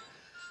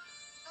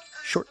 But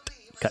as Short for me,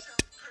 cut. myself,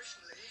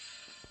 personally,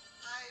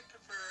 I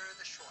prefer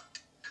the short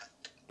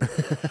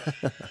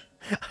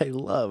cut. I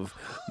love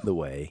the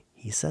way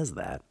he says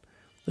that.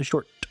 The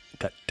short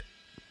cut.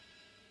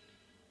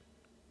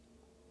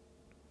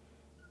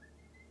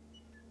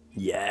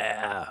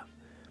 Yeah.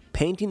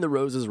 Painting the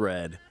Roses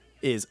Red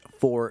is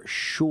for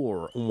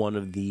sure one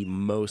of the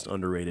most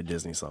underrated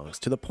Disney songs,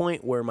 to the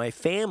point where my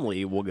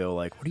family will go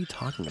like, what are you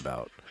talking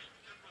about?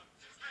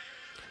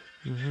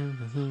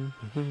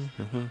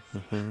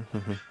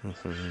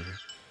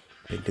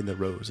 Painting the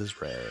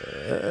Roses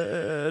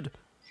Red.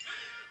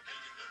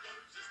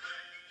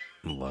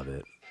 Love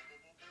it.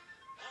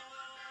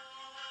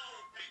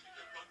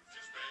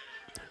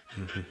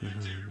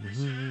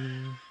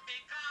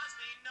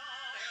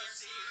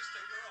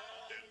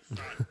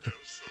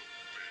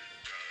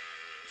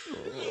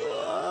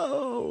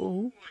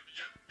 Whoa.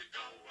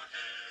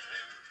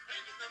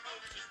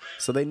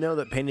 So they know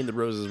that painting the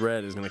roses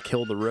red is going to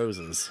kill the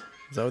roses.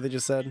 Is that what they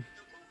just said?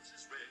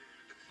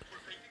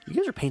 You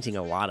guys are painting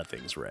a lot of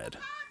things red.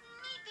 Pardon me,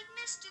 but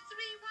Mr.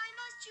 Three, why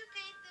must you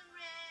paint them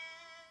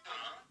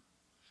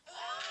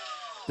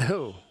red?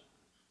 Oh. Well,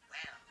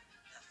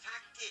 the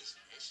fact is,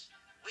 miss,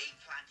 we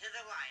planted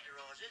the white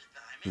roses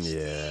by mistake.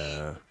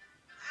 Yeah. And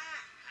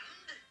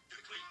The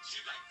queen, she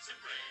likes it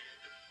red.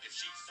 If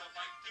she's so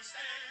white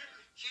instead,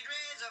 she'd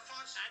raise a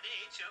fuss. and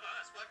each of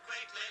us would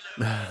quickly lose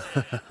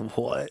it.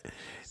 What?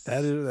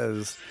 That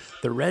is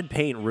the red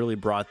paint really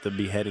brought the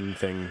beheading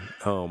thing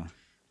home.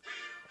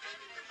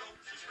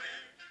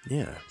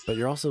 Yeah, but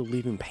you're also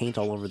leaving paint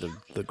all over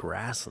the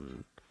grass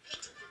and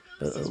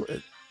this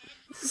is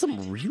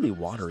some really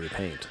watery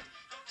paint.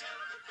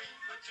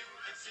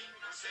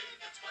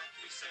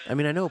 I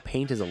mean, I know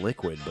paint is a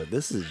liquid, but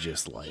this is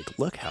just like,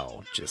 look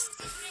how just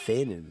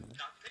thin and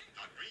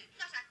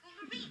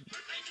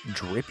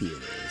drippy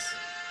it is.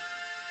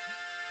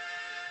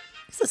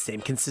 It's the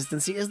same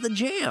consistency as the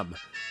jam.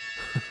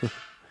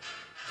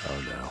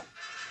 Oh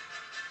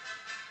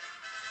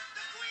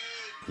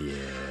no.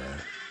 Yeah.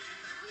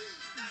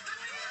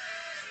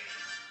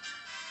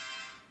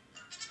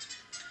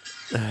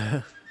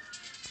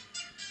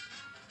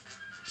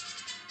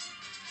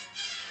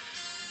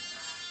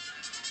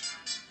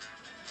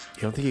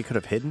 You don't think he could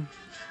have hidden?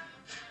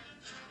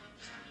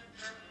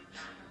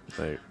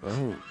 Like,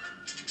 oh.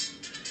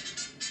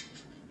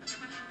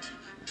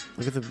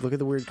 Look at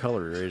the weird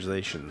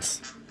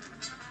colorizations.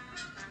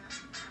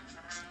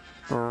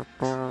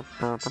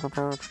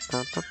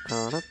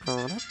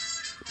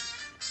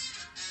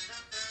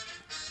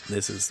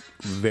 This is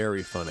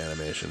very fun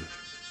animation.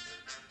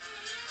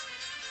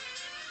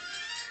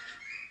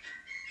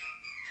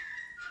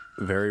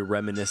 Very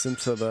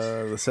reminiscent of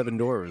the Seven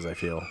Dwarves, I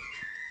feel.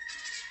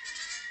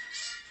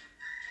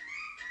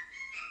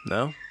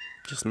 No?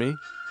 Just me?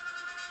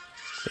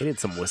 They did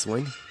some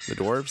whistling, the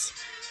dwarves.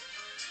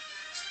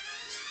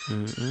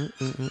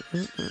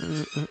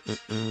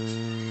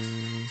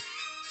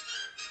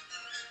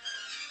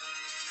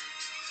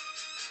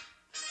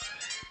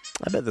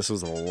 I bet this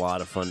was a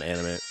lot of fun to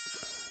animate.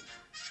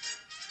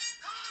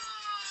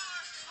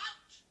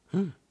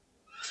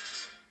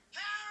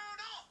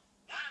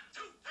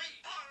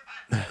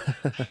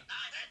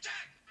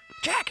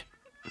 Jack!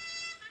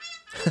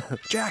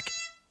 Jack!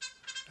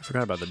 I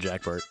forgot about the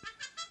Jack part.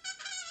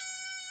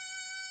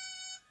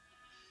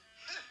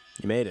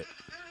 You made it.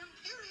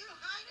 Imperial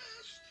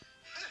Highness,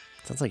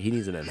 Sounds like he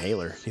needs an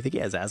inhaler. Do you think he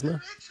has asthma? Her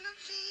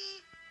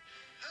Excellency,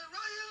 Her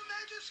Royal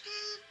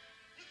Majesty,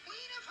 the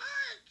Queen of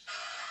Hearts,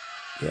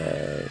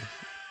 Yay!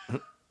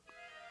 and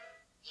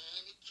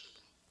the King.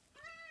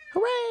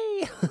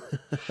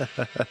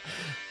 Hooray!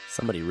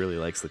 Somebody really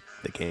likes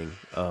the king.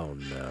 Oh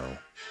no.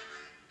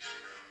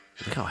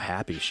 Look how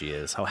happy she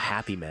is. How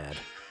happy mad.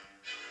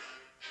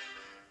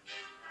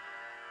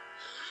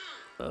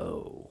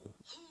 Oh.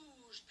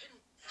 Who's been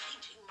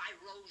painting my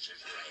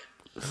roses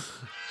red?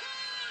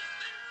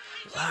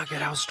 Look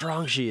at how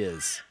strong she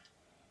is.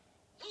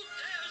 Who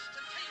dares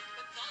to paint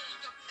with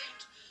vulgar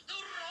paint the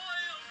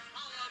royal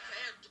flower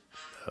bed?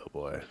 Oh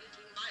boy.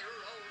 Painting my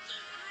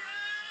roses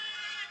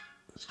red.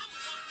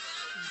 Someone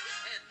blow his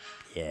head.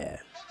 Yeah.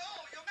 Oh no,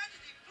 Your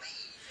Majesty,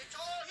 please! It's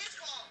all his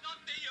fault!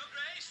 Not me, Your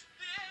Grace!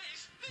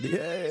 The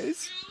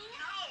ace! Yes.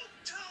 No!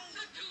 Two!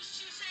 The deuce,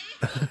 you say?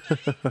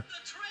 The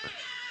tray!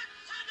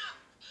 Son of...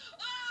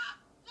 Ah!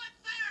 What's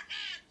their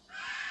heads?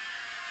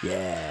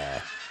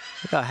 Yeah.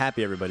 Look how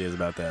happy everybody is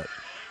about that.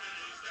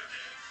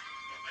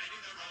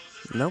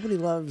 Nobody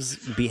loves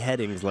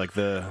beheadings like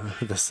the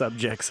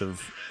subjects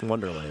of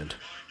Wonderland.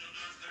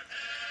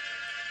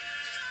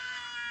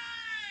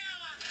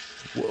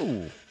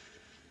 Whoa.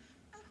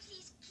 Oh,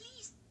 please,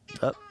 please.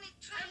 They're Up. only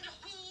trying And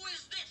who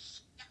is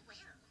this? Well,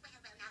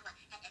 now, let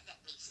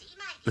me see,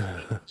 my dear.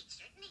 It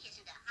certainly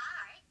isn't a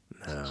heart.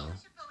 No. I don't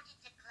suppose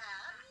it's a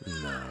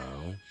club.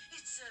 No.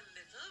 It's a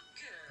little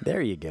girl.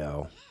 There you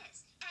go.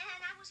 Yes,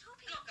 and I was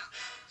hoping... Look up.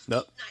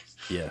 Nope. Nice.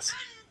 Yes. And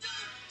don't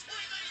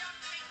twiddle your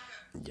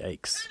finger.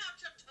 Yikes. Turn out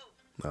your toe.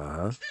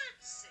 Uh-huh.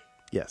 Curtsy.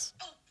 Yes.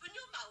 Open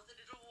your mouth a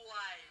little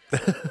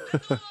wider.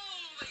 And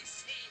always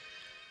say,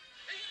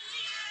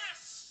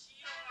 Yes,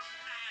 Your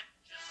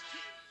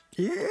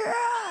Majesty.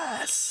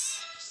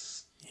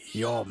 Yes!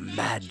 Your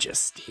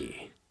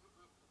Majesty.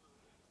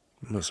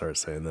 I'm gonna start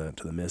saying that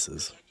to the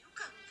missus. You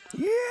come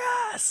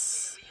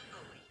Yes!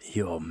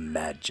 Your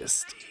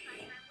Majesty.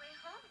 My way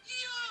home?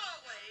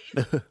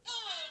 your way.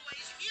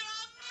 Always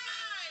you're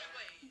my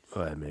way.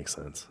 Oh, that makes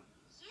sense.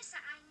 Yes, I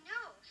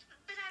know.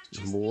 But I was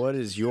just... What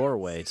is your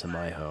way to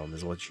my home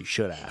is what you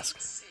should ask.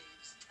 Saves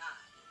time.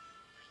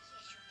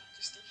 Yes, Your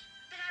Majesty.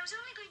 But I was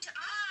only going to...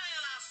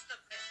 I'll ask the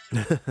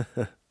question.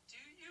 Do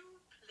you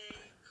play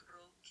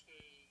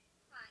croquet?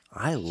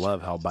 I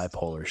love how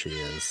bipolar she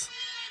is.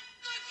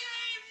 Let the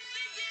game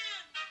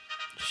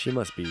begin. She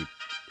must be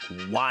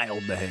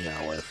wild to hang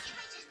out with.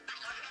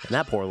 And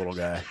that poor little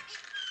guy.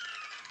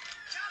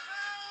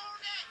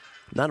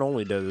 Not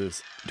only do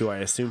I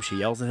assume she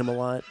yells at him a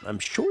lot, I'm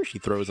sure she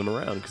throws him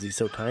around because he's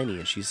so tiny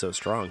and she's so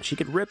strong. She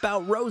could rip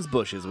out rose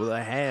bushes with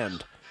a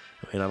hand.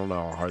 I mean, I don't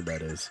know how hard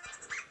that is.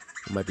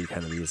 It might be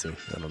kind of easy.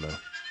 I don't know.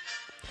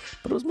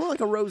 But it was more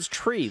like a rose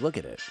tree. Look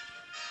at it.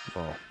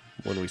 Well,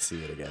 when we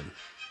see it again.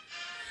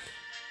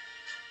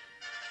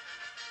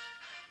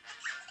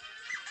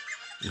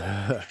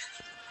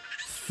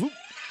 Foop.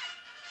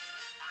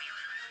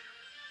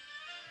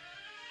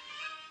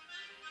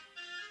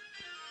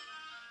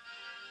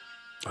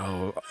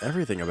 Oh,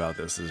 everything about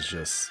this is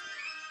just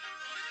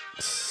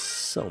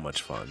so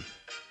much fun.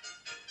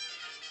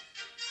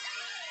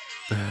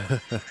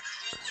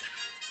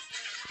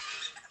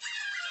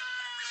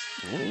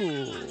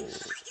 Ooh.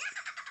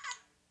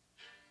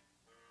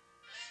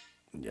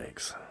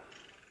 Yikes.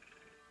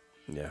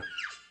 Yeah.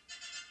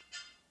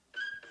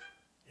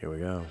 Here we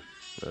go.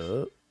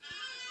 Oh.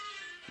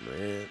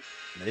 Man.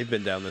 They've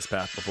been down this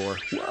path before.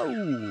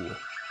 Whoa!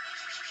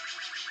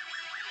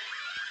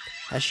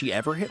 Has she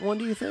ever hit one,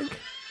 do you think?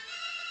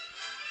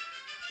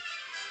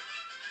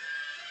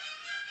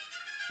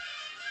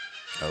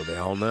 Oh, they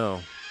all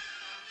know.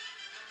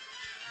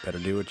 Better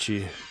do what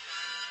you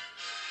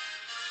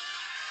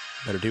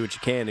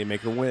can to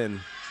make her win.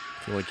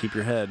 If you want to keep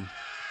your head.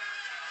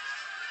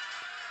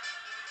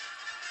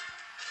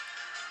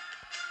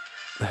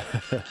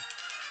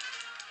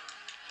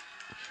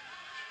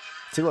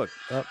 See, look.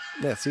 Oh,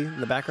 yeah, see in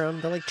the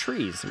background? They're like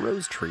trees,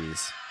 rose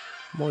trees.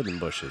 More than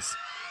bushes.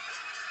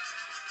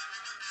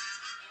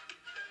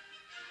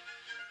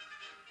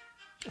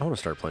 I want to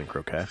start playing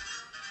croquet.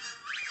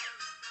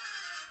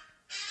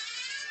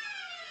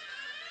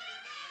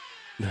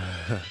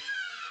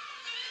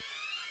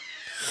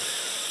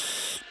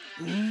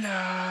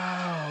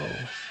 No.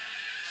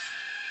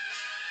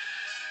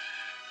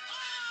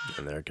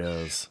 And there it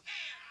goes.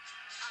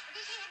 Offered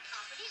his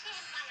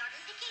hand, my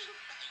order the king.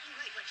 You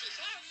heard what she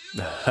said.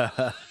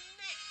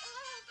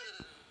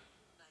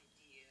 My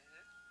dear.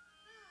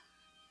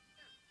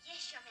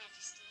 Yes, your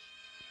majesty.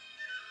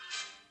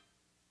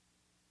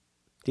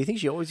 Do you think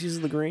she always uses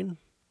the green?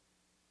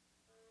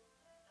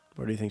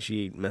 Or do you think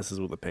she messes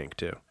with the pink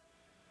too?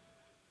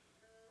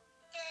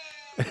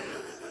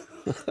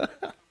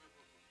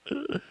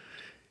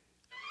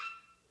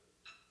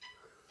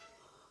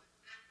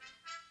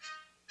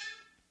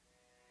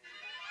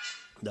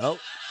 Nope.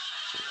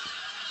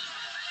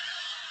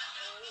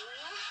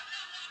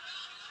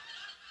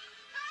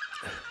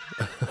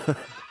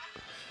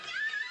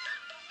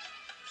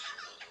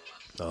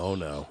 Oh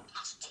no.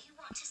 Do you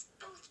want us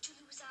both to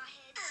lose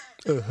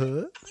our heads? Uh-huh.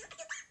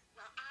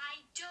 Well, I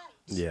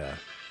don't. Yeah.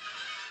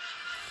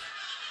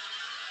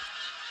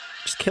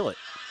 Just kill it.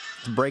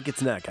 Just break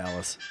its neck,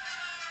 Alice.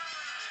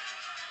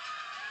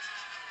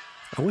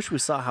 I wish we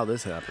saw how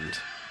this happened.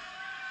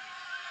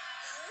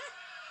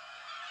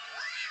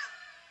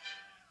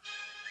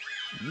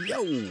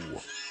 Yo!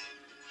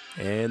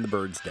 And the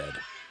bird's dead.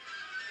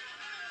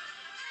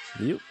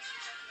 Yep.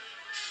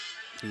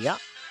 Yep.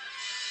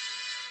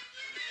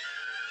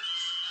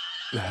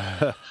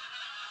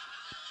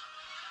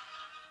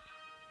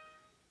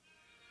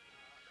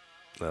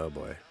 Oh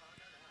boy.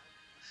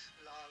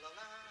 La la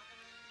la.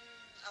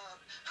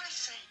 I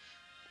say,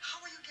 how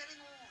are you getting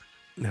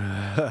on?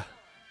 Uh,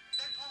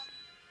 Beg pardon?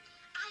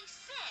 I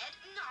said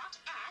not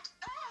at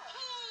all.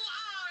 Who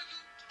are you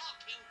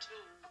talking to?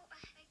 Oh, a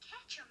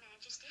cat, your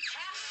majesty.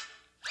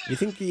 you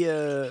think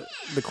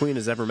the queen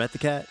has ever met the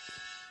cat?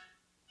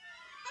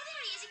 Oh,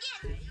 there he is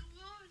again. I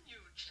warn you,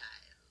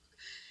 child.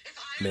 If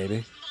I Maybe.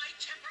 lose my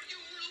temper, you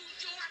lose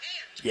your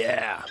head.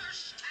 Yeah.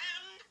 Understand?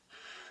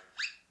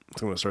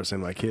 I'm gonna start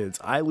saying to my kids,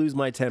 I lose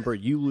my temper,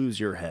 you lose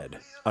your head.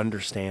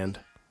 Understand?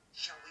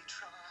 Shall we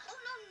try? Oh,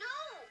 no.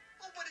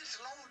 Oh, but it's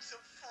loads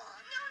of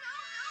fun.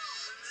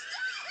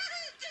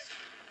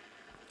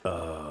 No.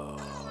 Oh.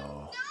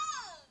 No.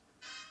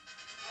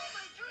 Oh,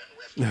 my friend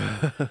with Oh,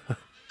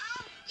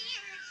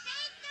 dear,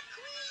 save the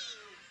queen.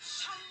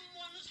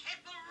 Someone's hit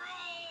the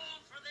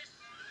roll for this.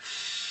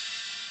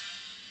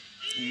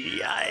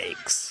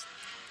 Yikes.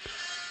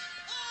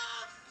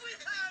 Off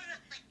with her!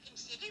 But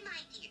consider, my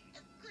dear,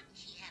 couldn't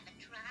she have a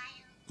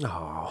trial?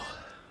 Oh.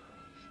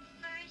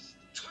 First,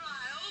 Trial?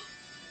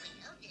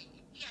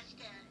 well, just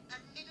a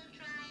little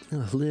trial.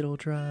 A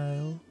little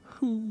trial.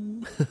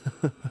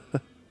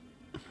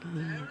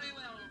 Very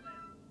well,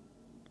 then.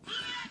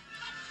 Let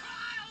the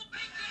trial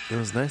begin! It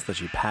was nice that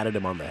she patted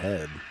him on the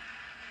head.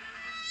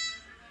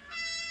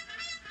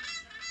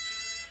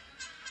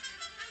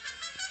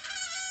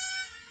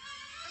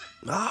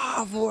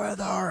 Off with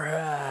her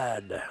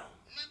head.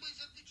 members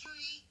of the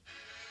jury,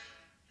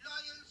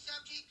 loyal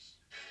subjects,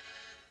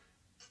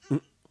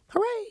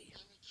 Hooray.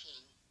 and the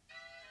king.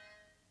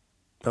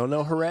 Oh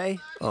no, hooray?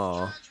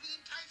 Aw. Charged with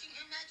enticing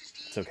Her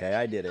Majesty It's okay,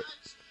 I did it.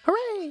 arts,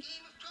 Hooray.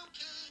 game of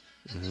croquet,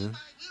 and thereby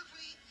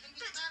willfully and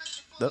with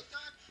malice Nope.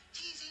 aforethought,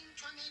 teasing,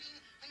 tormenting,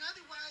 and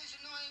otherwise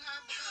annoying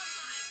our Never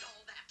beloved. mind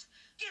all that.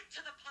 Get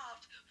to the part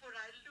where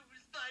I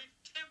lose my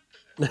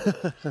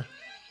temper.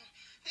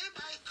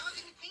 Thereby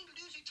causing the queen to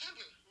lose her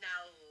temper.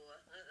 Now,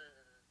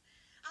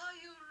 are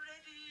you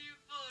ready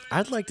for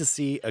I'd like to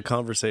see a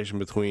conversation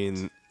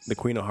between the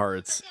Queen of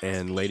Hearts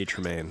and Lady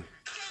Tremaine.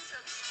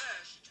 sentence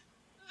first?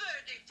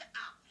 Verdict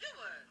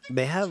afterward.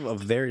 They have a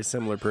very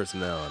similar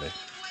personality. Ways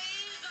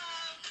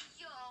of...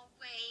 Your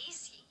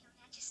ways, your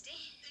majesty.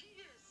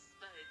 Yes,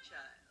 my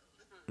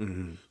child.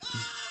 Mm-hmm.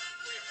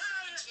 Off with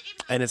her! Consider,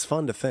 my And it's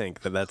fun to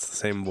think that that's the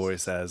same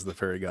voice as the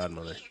fairy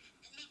godmother. dear,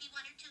 maybe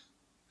one or two.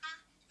 Huh?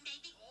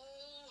 Maybe.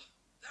 Oh,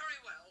 very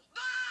well.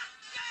 But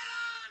get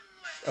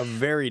on with A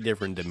very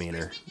different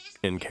demeanor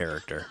in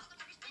character.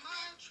 Come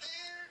on,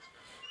 chair.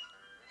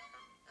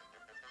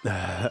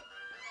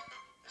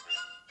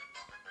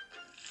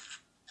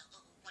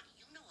 What do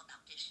you know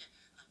about this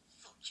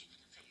unfortunate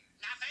affair?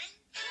 nothing.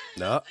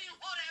 No. Nothing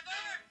whatever.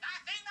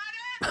 Nothing at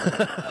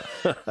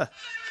all.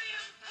 Very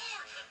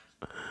important.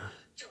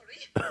 Jury,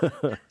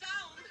 get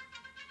down.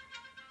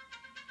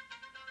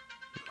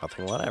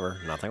 Nothing whatever.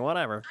 Nothing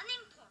whatever.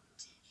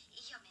 Unimportant,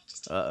 your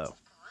majesty. Uh-oh. Of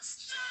course.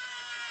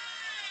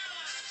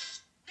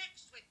 Silence.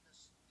 Next witness.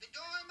 The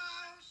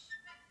dormouse.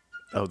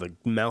 Oh, the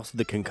mouse with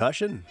the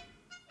concussion?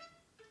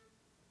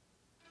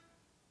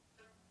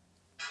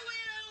 Will.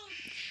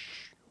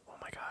 Oh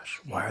my gosh.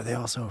 Why are they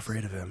all so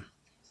afraid of him?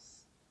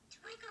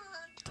 Twinkle.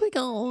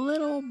 Twinkle,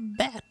 little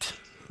bat.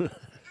 Oh, I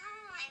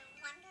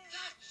wonder.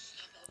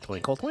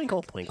 Twinkle,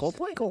 twinkle, twinkle,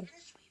 twinkle.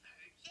 This we've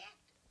heard yet.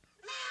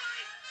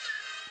 Right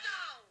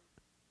down.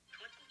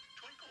 Twinkle,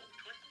 twinkle,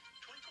 twinkle,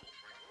 twinkle.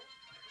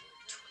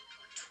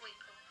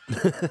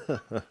 Twinkle,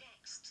 twinkle.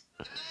 Next.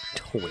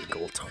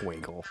 Twinkle,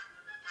 twinkle.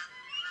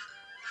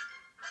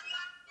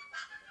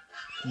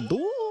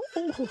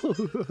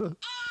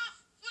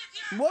 Off with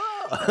your...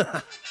 Whoa!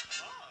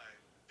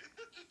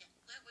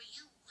 Where were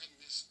you when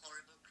this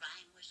horrible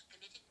crime was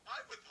committed?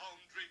 I was home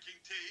drinking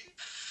tea.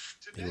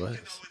 He Today, was.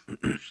 you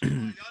know, is my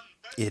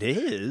unbirthday. It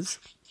is.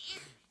 I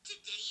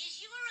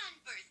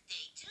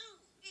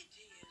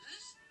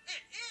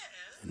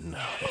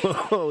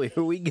Oh,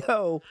 here we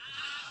go.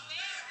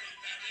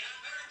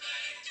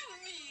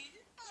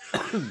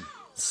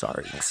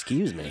 Sorry,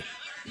 excuse me.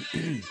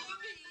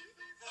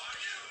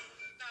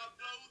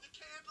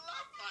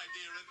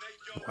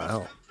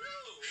 Wow.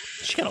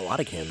 She got a lot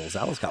of candles.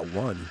 Alice got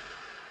one.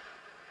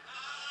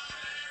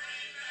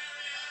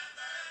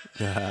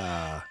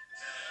 Ah,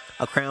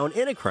 a crown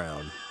in a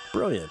crown.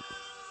 Brilliant.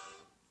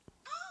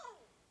 Oh,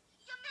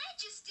 Your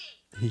Majesty!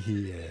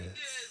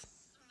 Yes.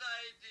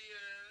 My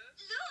dear.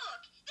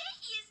 Look, there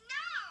he is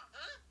now!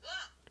 Huh?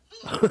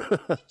 What?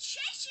 The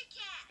Cheshire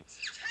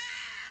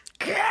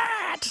Cat!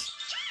 Cat!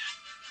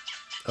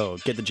 Oh,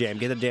 get the jam,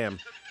 get the jam.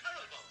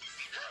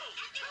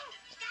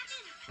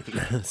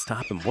 Stop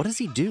Stop him. What does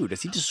he do?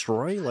 Does he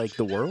destroy, like,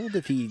 the world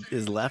if he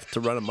is left to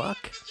run amok?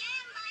 Jam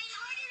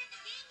by order of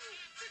the king!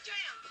 The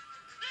jam.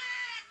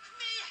 Let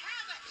me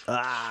have it.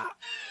 Ah.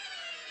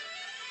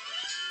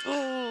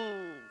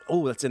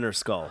 Oh, that's in her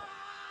skull.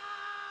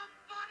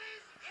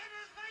 Somebody's in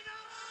his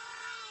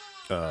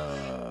final.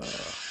 Aha!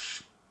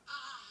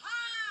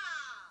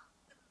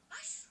 The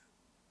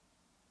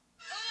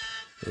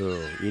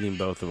mushroom! Oh, eating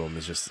both of them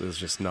is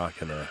just not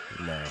gonna,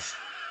 no.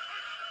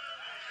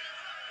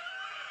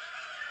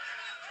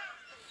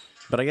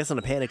 But I guess in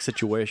a panic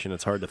situation,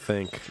 it's hard to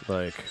think,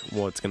 like,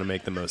 what's gonna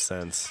make the most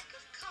sense.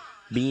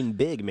 Being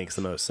big makes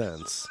the most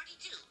sense.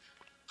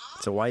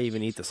 So why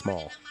even eat the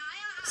small?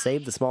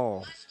 Save the small.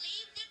 Must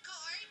leave the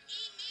court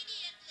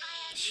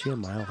immediately. Is she a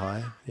mile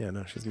high? Yeah,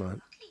 no, she's not.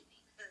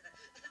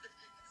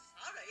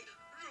 Sorry,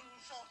 Rule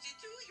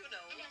 42, you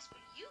know. And as for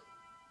you,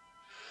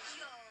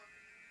 Your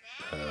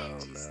Oh,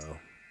 Majesty. no.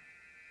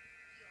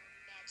 Your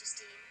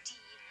Majesty,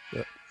 indeed.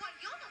 Yep. Why,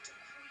 you're not a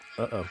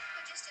queen. Uh-oh.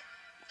 You're just a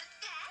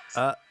fat,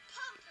 pompous,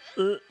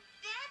 bad-tempered,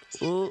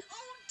 old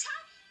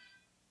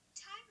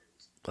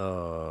tyrant.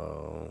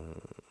 Oh.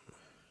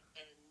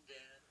 And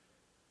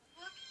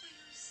what will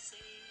you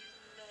say,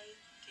 my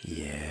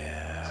dear?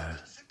 Yeah. You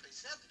simply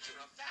said that you're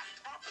a fat,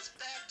 pompous,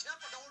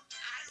 bad-tempered old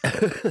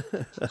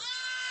tyrant.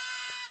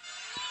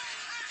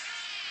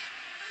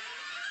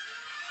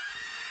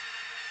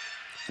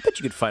 I bet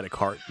you could fight a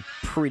cart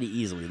pretty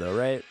easily, though,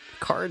 right?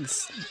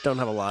 Cards don't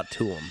have a lot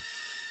to them.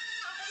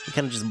 You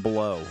kind of just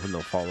blow and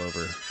they'll fall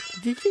over.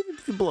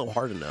 If you blow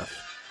hard enough.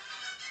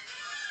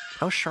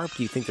 How sharp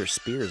do you think their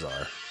spears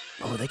are?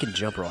 Oh, they can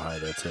jump real high,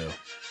 though, too.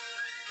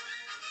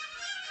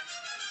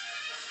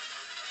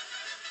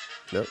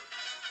 Nope.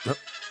 Nope.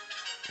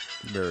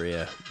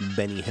 Very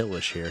Benny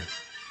Hillish here.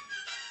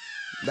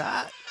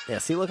 Ah! Yeah,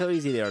 see, look how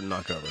easy they are to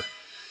knock over.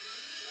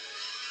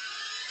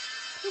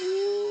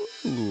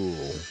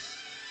 Ooh.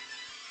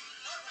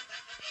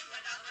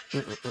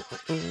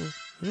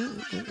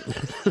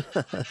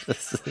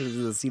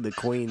 See the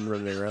queen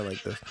running around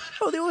like this.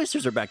 Oh, the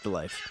oysters are back to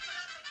life.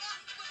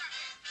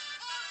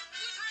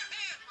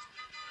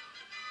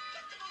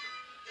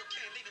 You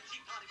can't leave a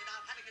tea party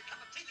without having a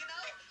cup of tea, you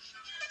know?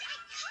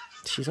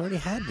 She's already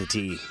had the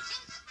tea. You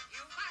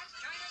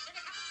must join us in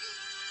a cup of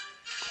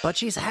tea. But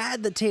she's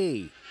had the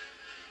tea.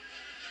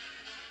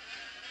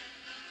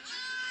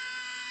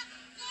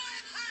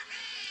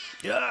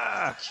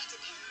 Yeah.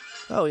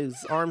 Oh,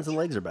 his arms and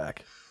legs are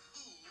back.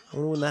 I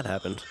wonder when that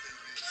happened.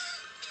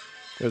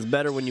 It was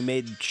better when you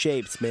made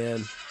shapes,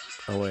 man.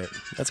 Oh, wait.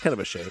 That's kind of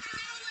a shape.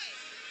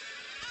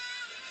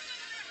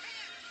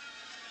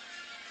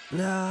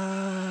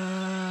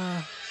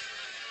 Nah.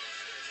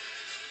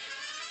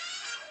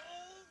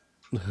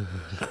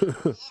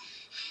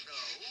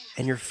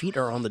 And your feet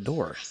are on the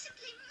door.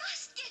 Simply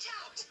must get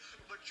out.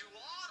 But you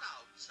are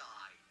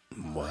outside.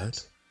 What?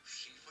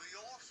 See for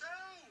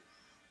yourself.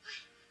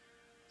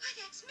 Why,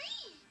 that's me.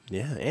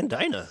 Yeah, and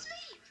Dinah. Sleep.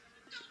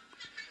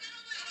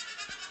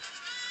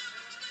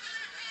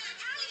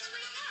 Alice,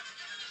 wake up.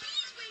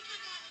 Please wake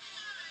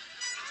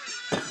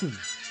up.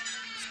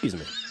 Excuse me.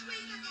 Please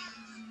wake up,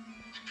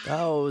 Alice.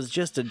 Oh, it was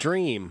just a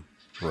dream.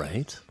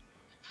 Right?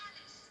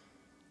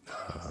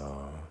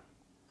 Will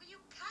you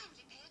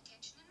kindly pay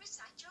attention and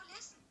recite your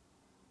lesson?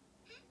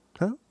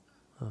 Huh?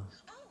 Oh,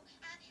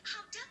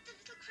 how doth the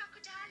little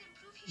crocodile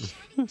improve his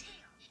shining tail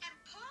and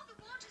pour the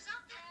waters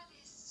up?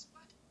 Alice,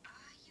 what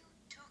are you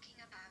talking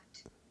about?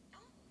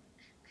 Oh,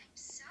 I'm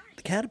sorry.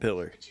 The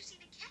caterpillar. But you see,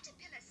 the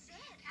caterpillar said,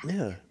 Alice.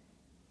 Yeah.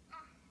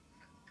 Oh,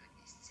 for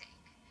goodness sake.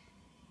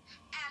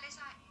 Alice,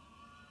 I...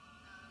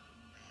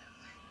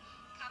 Well,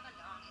 come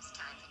along, it's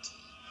time for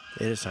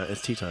tea. It is time.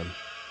 It's tea time.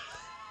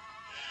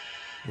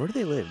 Where do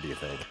they live, do you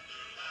think?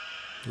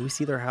 Do we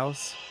see their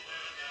house?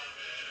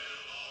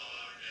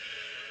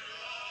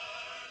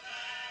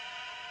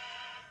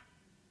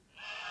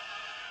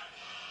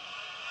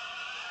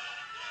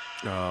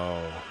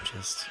 Oh,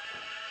 just...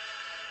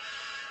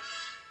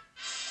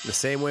 the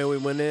same way we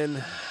went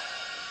in,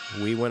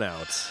 we went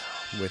out.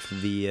 With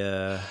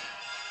the,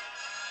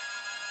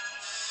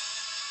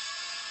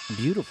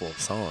 beautiful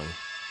song.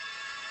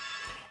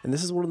 And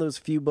this is one of those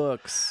few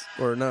books,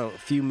 or no,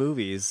 few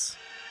movies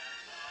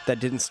that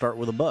didn't start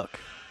with a book.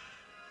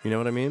 You know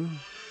what I mean?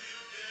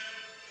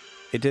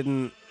 It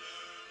didn't.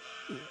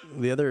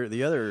 The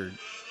other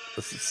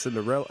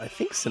Cinderella, I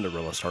think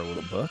Cinderella started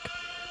with a book,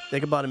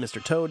 Ichabod and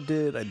Mr. Toad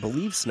did. I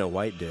believe Snow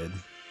White did.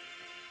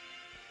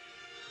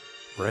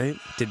 Right?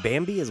 Did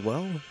Bambi as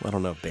well? I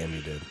don't know if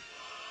Bambi did.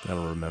 I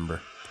don't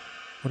remember.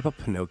 What about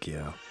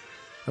Pinocchio?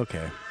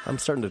 Okay, I'm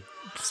starting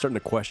to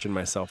question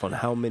myself on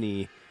how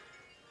many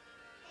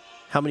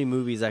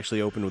movies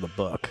actually open with a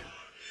book.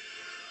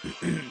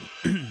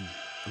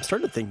 I'm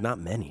starting to think not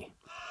many.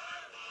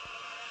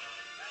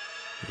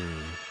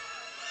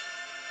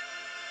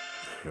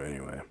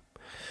 Anyway,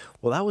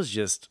 well, that was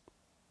just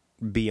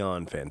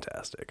beyond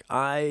fantastic.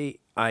 I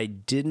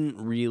didn't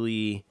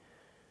really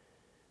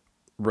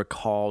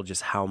recall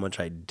just how much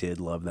I did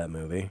love that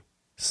movie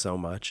so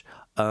much.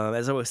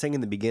 As I was saying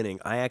in the beginning,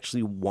 I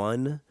actually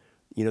won,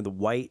 the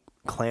white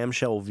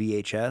clamshell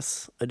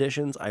VHS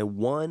editions. I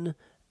won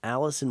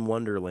Alice in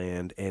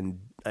Wonderland, and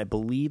I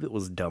believe it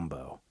was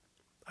Dumbo.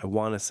 I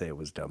want to say it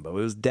was Dumbo.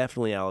 It was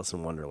definitely Alice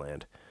in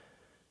Wonderland.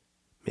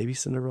 Maybe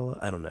Cinderella?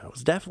 I don't know. It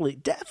was definitely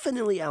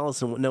it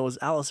was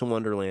Alice in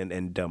Wonderland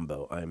and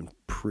Dumbo, I'm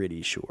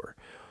pretty sure.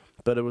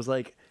 But it was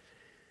like,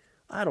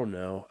 I don't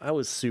know. I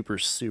was super,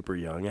 super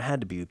young. I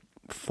had to be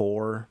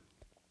 4,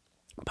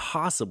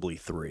 possibly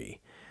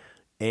 3.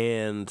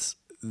 And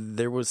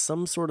there was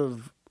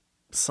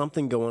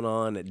something going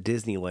on at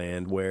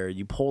Disneyland where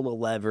you pulled a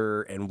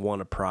lever and won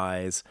a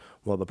prize.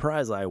 Well, the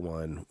prize I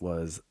won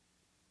was,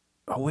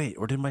 oh wait,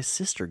 or did my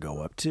sister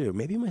go up too?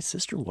 Maybe my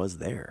sister was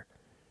there.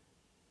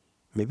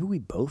 Maybe we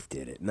both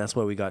did it, and that's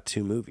why we got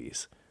 2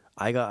 movies.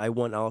 I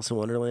won Alice in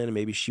Wonderland, and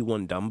maybe she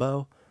won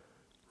Dumbo.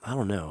 I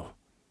don't know.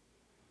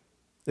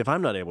 If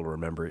I'm not able to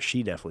remember it,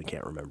 she definitely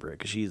can't remember it,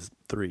 because she's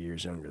 3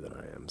 years younger than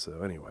I am.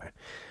 So anyway,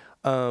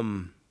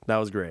 that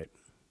was great.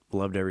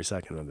 Loved every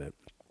second of it.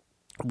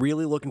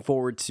 Really looking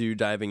forward to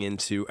diving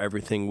into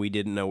everything we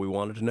didn't know we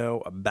wanted to know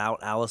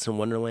about Alice in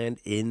Wonderland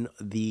in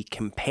the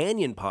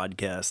companion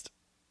podcast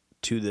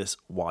to this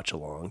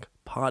watch-along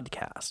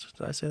podcast.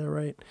 Did I say that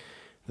right?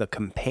 The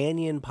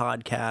companion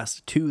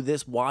podcast to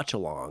this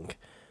watch-along,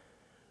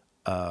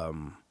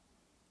 our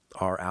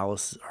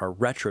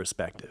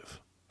retrospective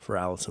for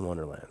Alice in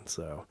Wonderland.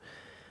 So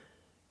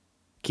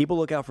keep a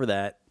lookout for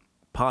that.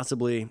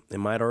 Possibly, it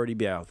might already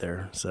be out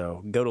there.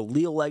 So go to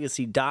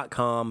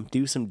leolegacy.com,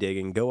 do some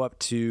digging, go up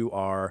to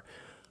our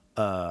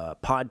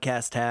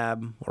podcast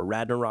tab or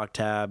Ragnarok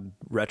tab,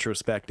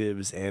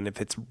 retrospectives, and if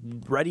it's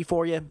ready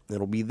for you,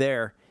 it'll be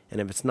there. And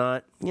if it's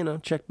not,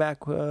 check back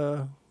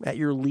at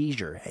your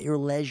leisure,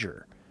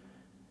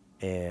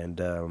 and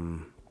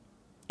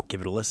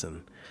give it a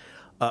listen.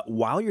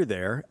 While you're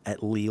there at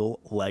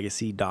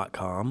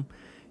leolegacy.com,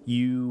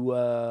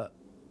 you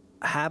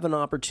have an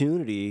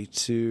opportunity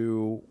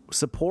to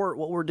support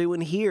what we're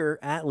doing here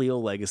at Leo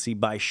Legacy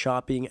by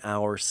shopping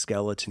our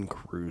Skeleton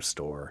Crew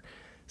store.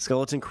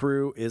 Skeleton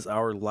Crew is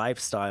our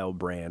lifestyle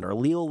brand, our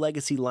Leo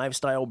Legacy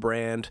lifestyle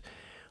brand.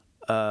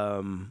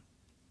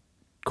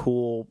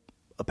 Cool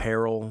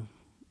apparel,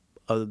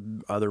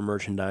 other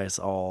merchandise,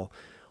 all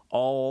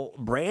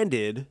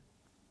branded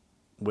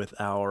with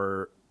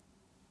our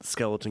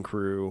Skeleton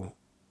Crew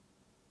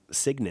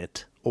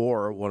signet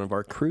or one of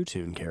our Crew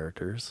Tune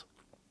characters.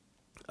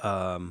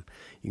 You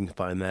can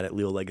find that at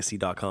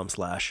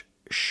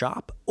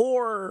leolegacy.com/shop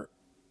or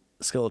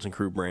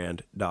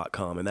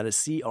skeletoncrewbrand.com, and that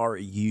is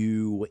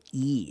CRUE.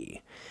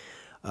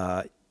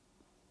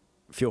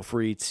 Feel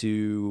free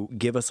to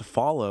give us a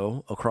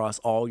follow across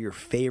all your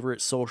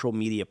favorite social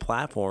media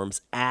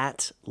platforms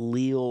at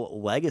Leo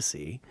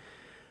Legacy.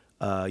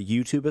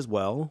 YouTube as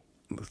well.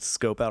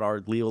 Scope out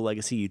our Leo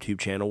Legacy YouTube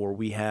channel where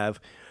we have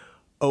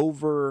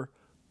over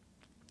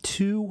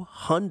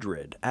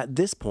 200, at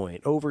this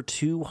point, over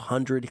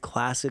 200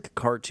 classic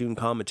cartoon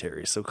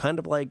commentaries. So kind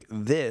of like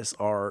this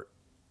are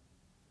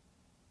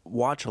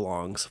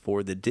watch-alongs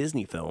for the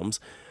Disney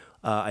films.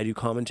 I do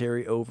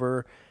commentary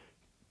over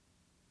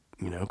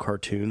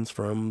cartoons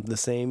from the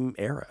same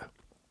era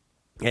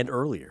and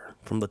earlier,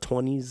 from the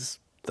 20s.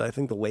 I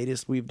think the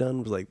latest we've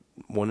done was like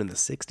one in the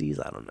 60s.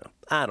 I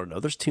don't know.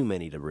 There's too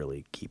many to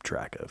really keep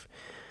track of.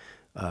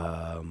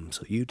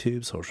 So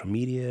YouTube, social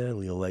media,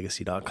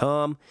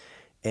 leolegacy.com.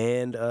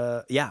 And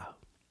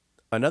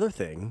another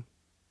thing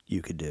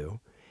you could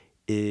do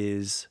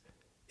is,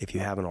 if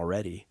you haven't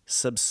already,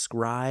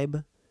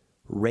 subscribe,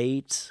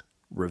 rate,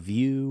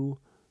 review,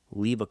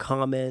 leave a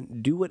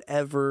comment, do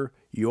whatever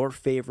your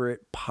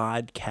favorite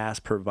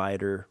podcast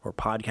provider or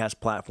podcast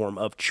platform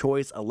of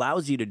choice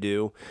allows you to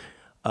do.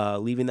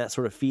 Leaving that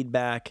sort of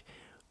feedback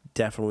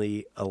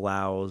definitely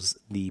allows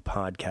the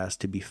podcast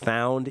to be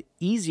found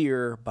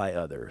easier by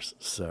others.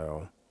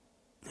 So,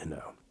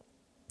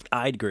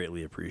 I'd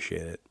greatly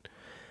appreciate it.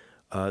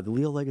 The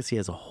Leo Legacy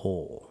as a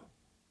whole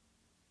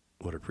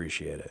would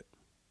appreciate it.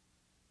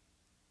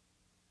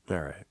 All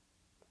right.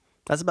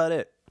 That's about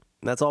it.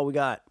 That's all we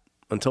got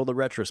until the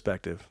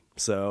retrospective.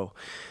 So,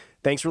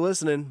 thanks for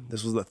listening.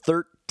 This was the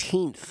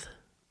 13th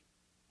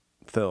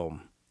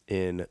film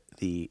in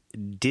the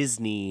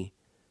Disney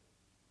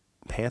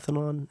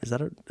Pantheon. Is that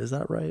right? Is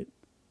that right?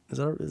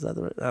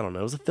 I don't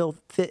know. It was the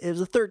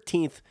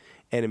 13th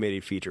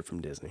animated feature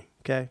from Disney.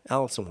 Okay,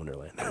 Alice in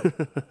Wonderland.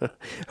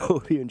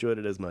 Hope you enjoyed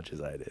it as much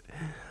as I did.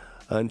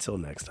 Until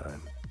next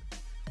time.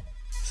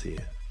 See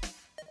ya.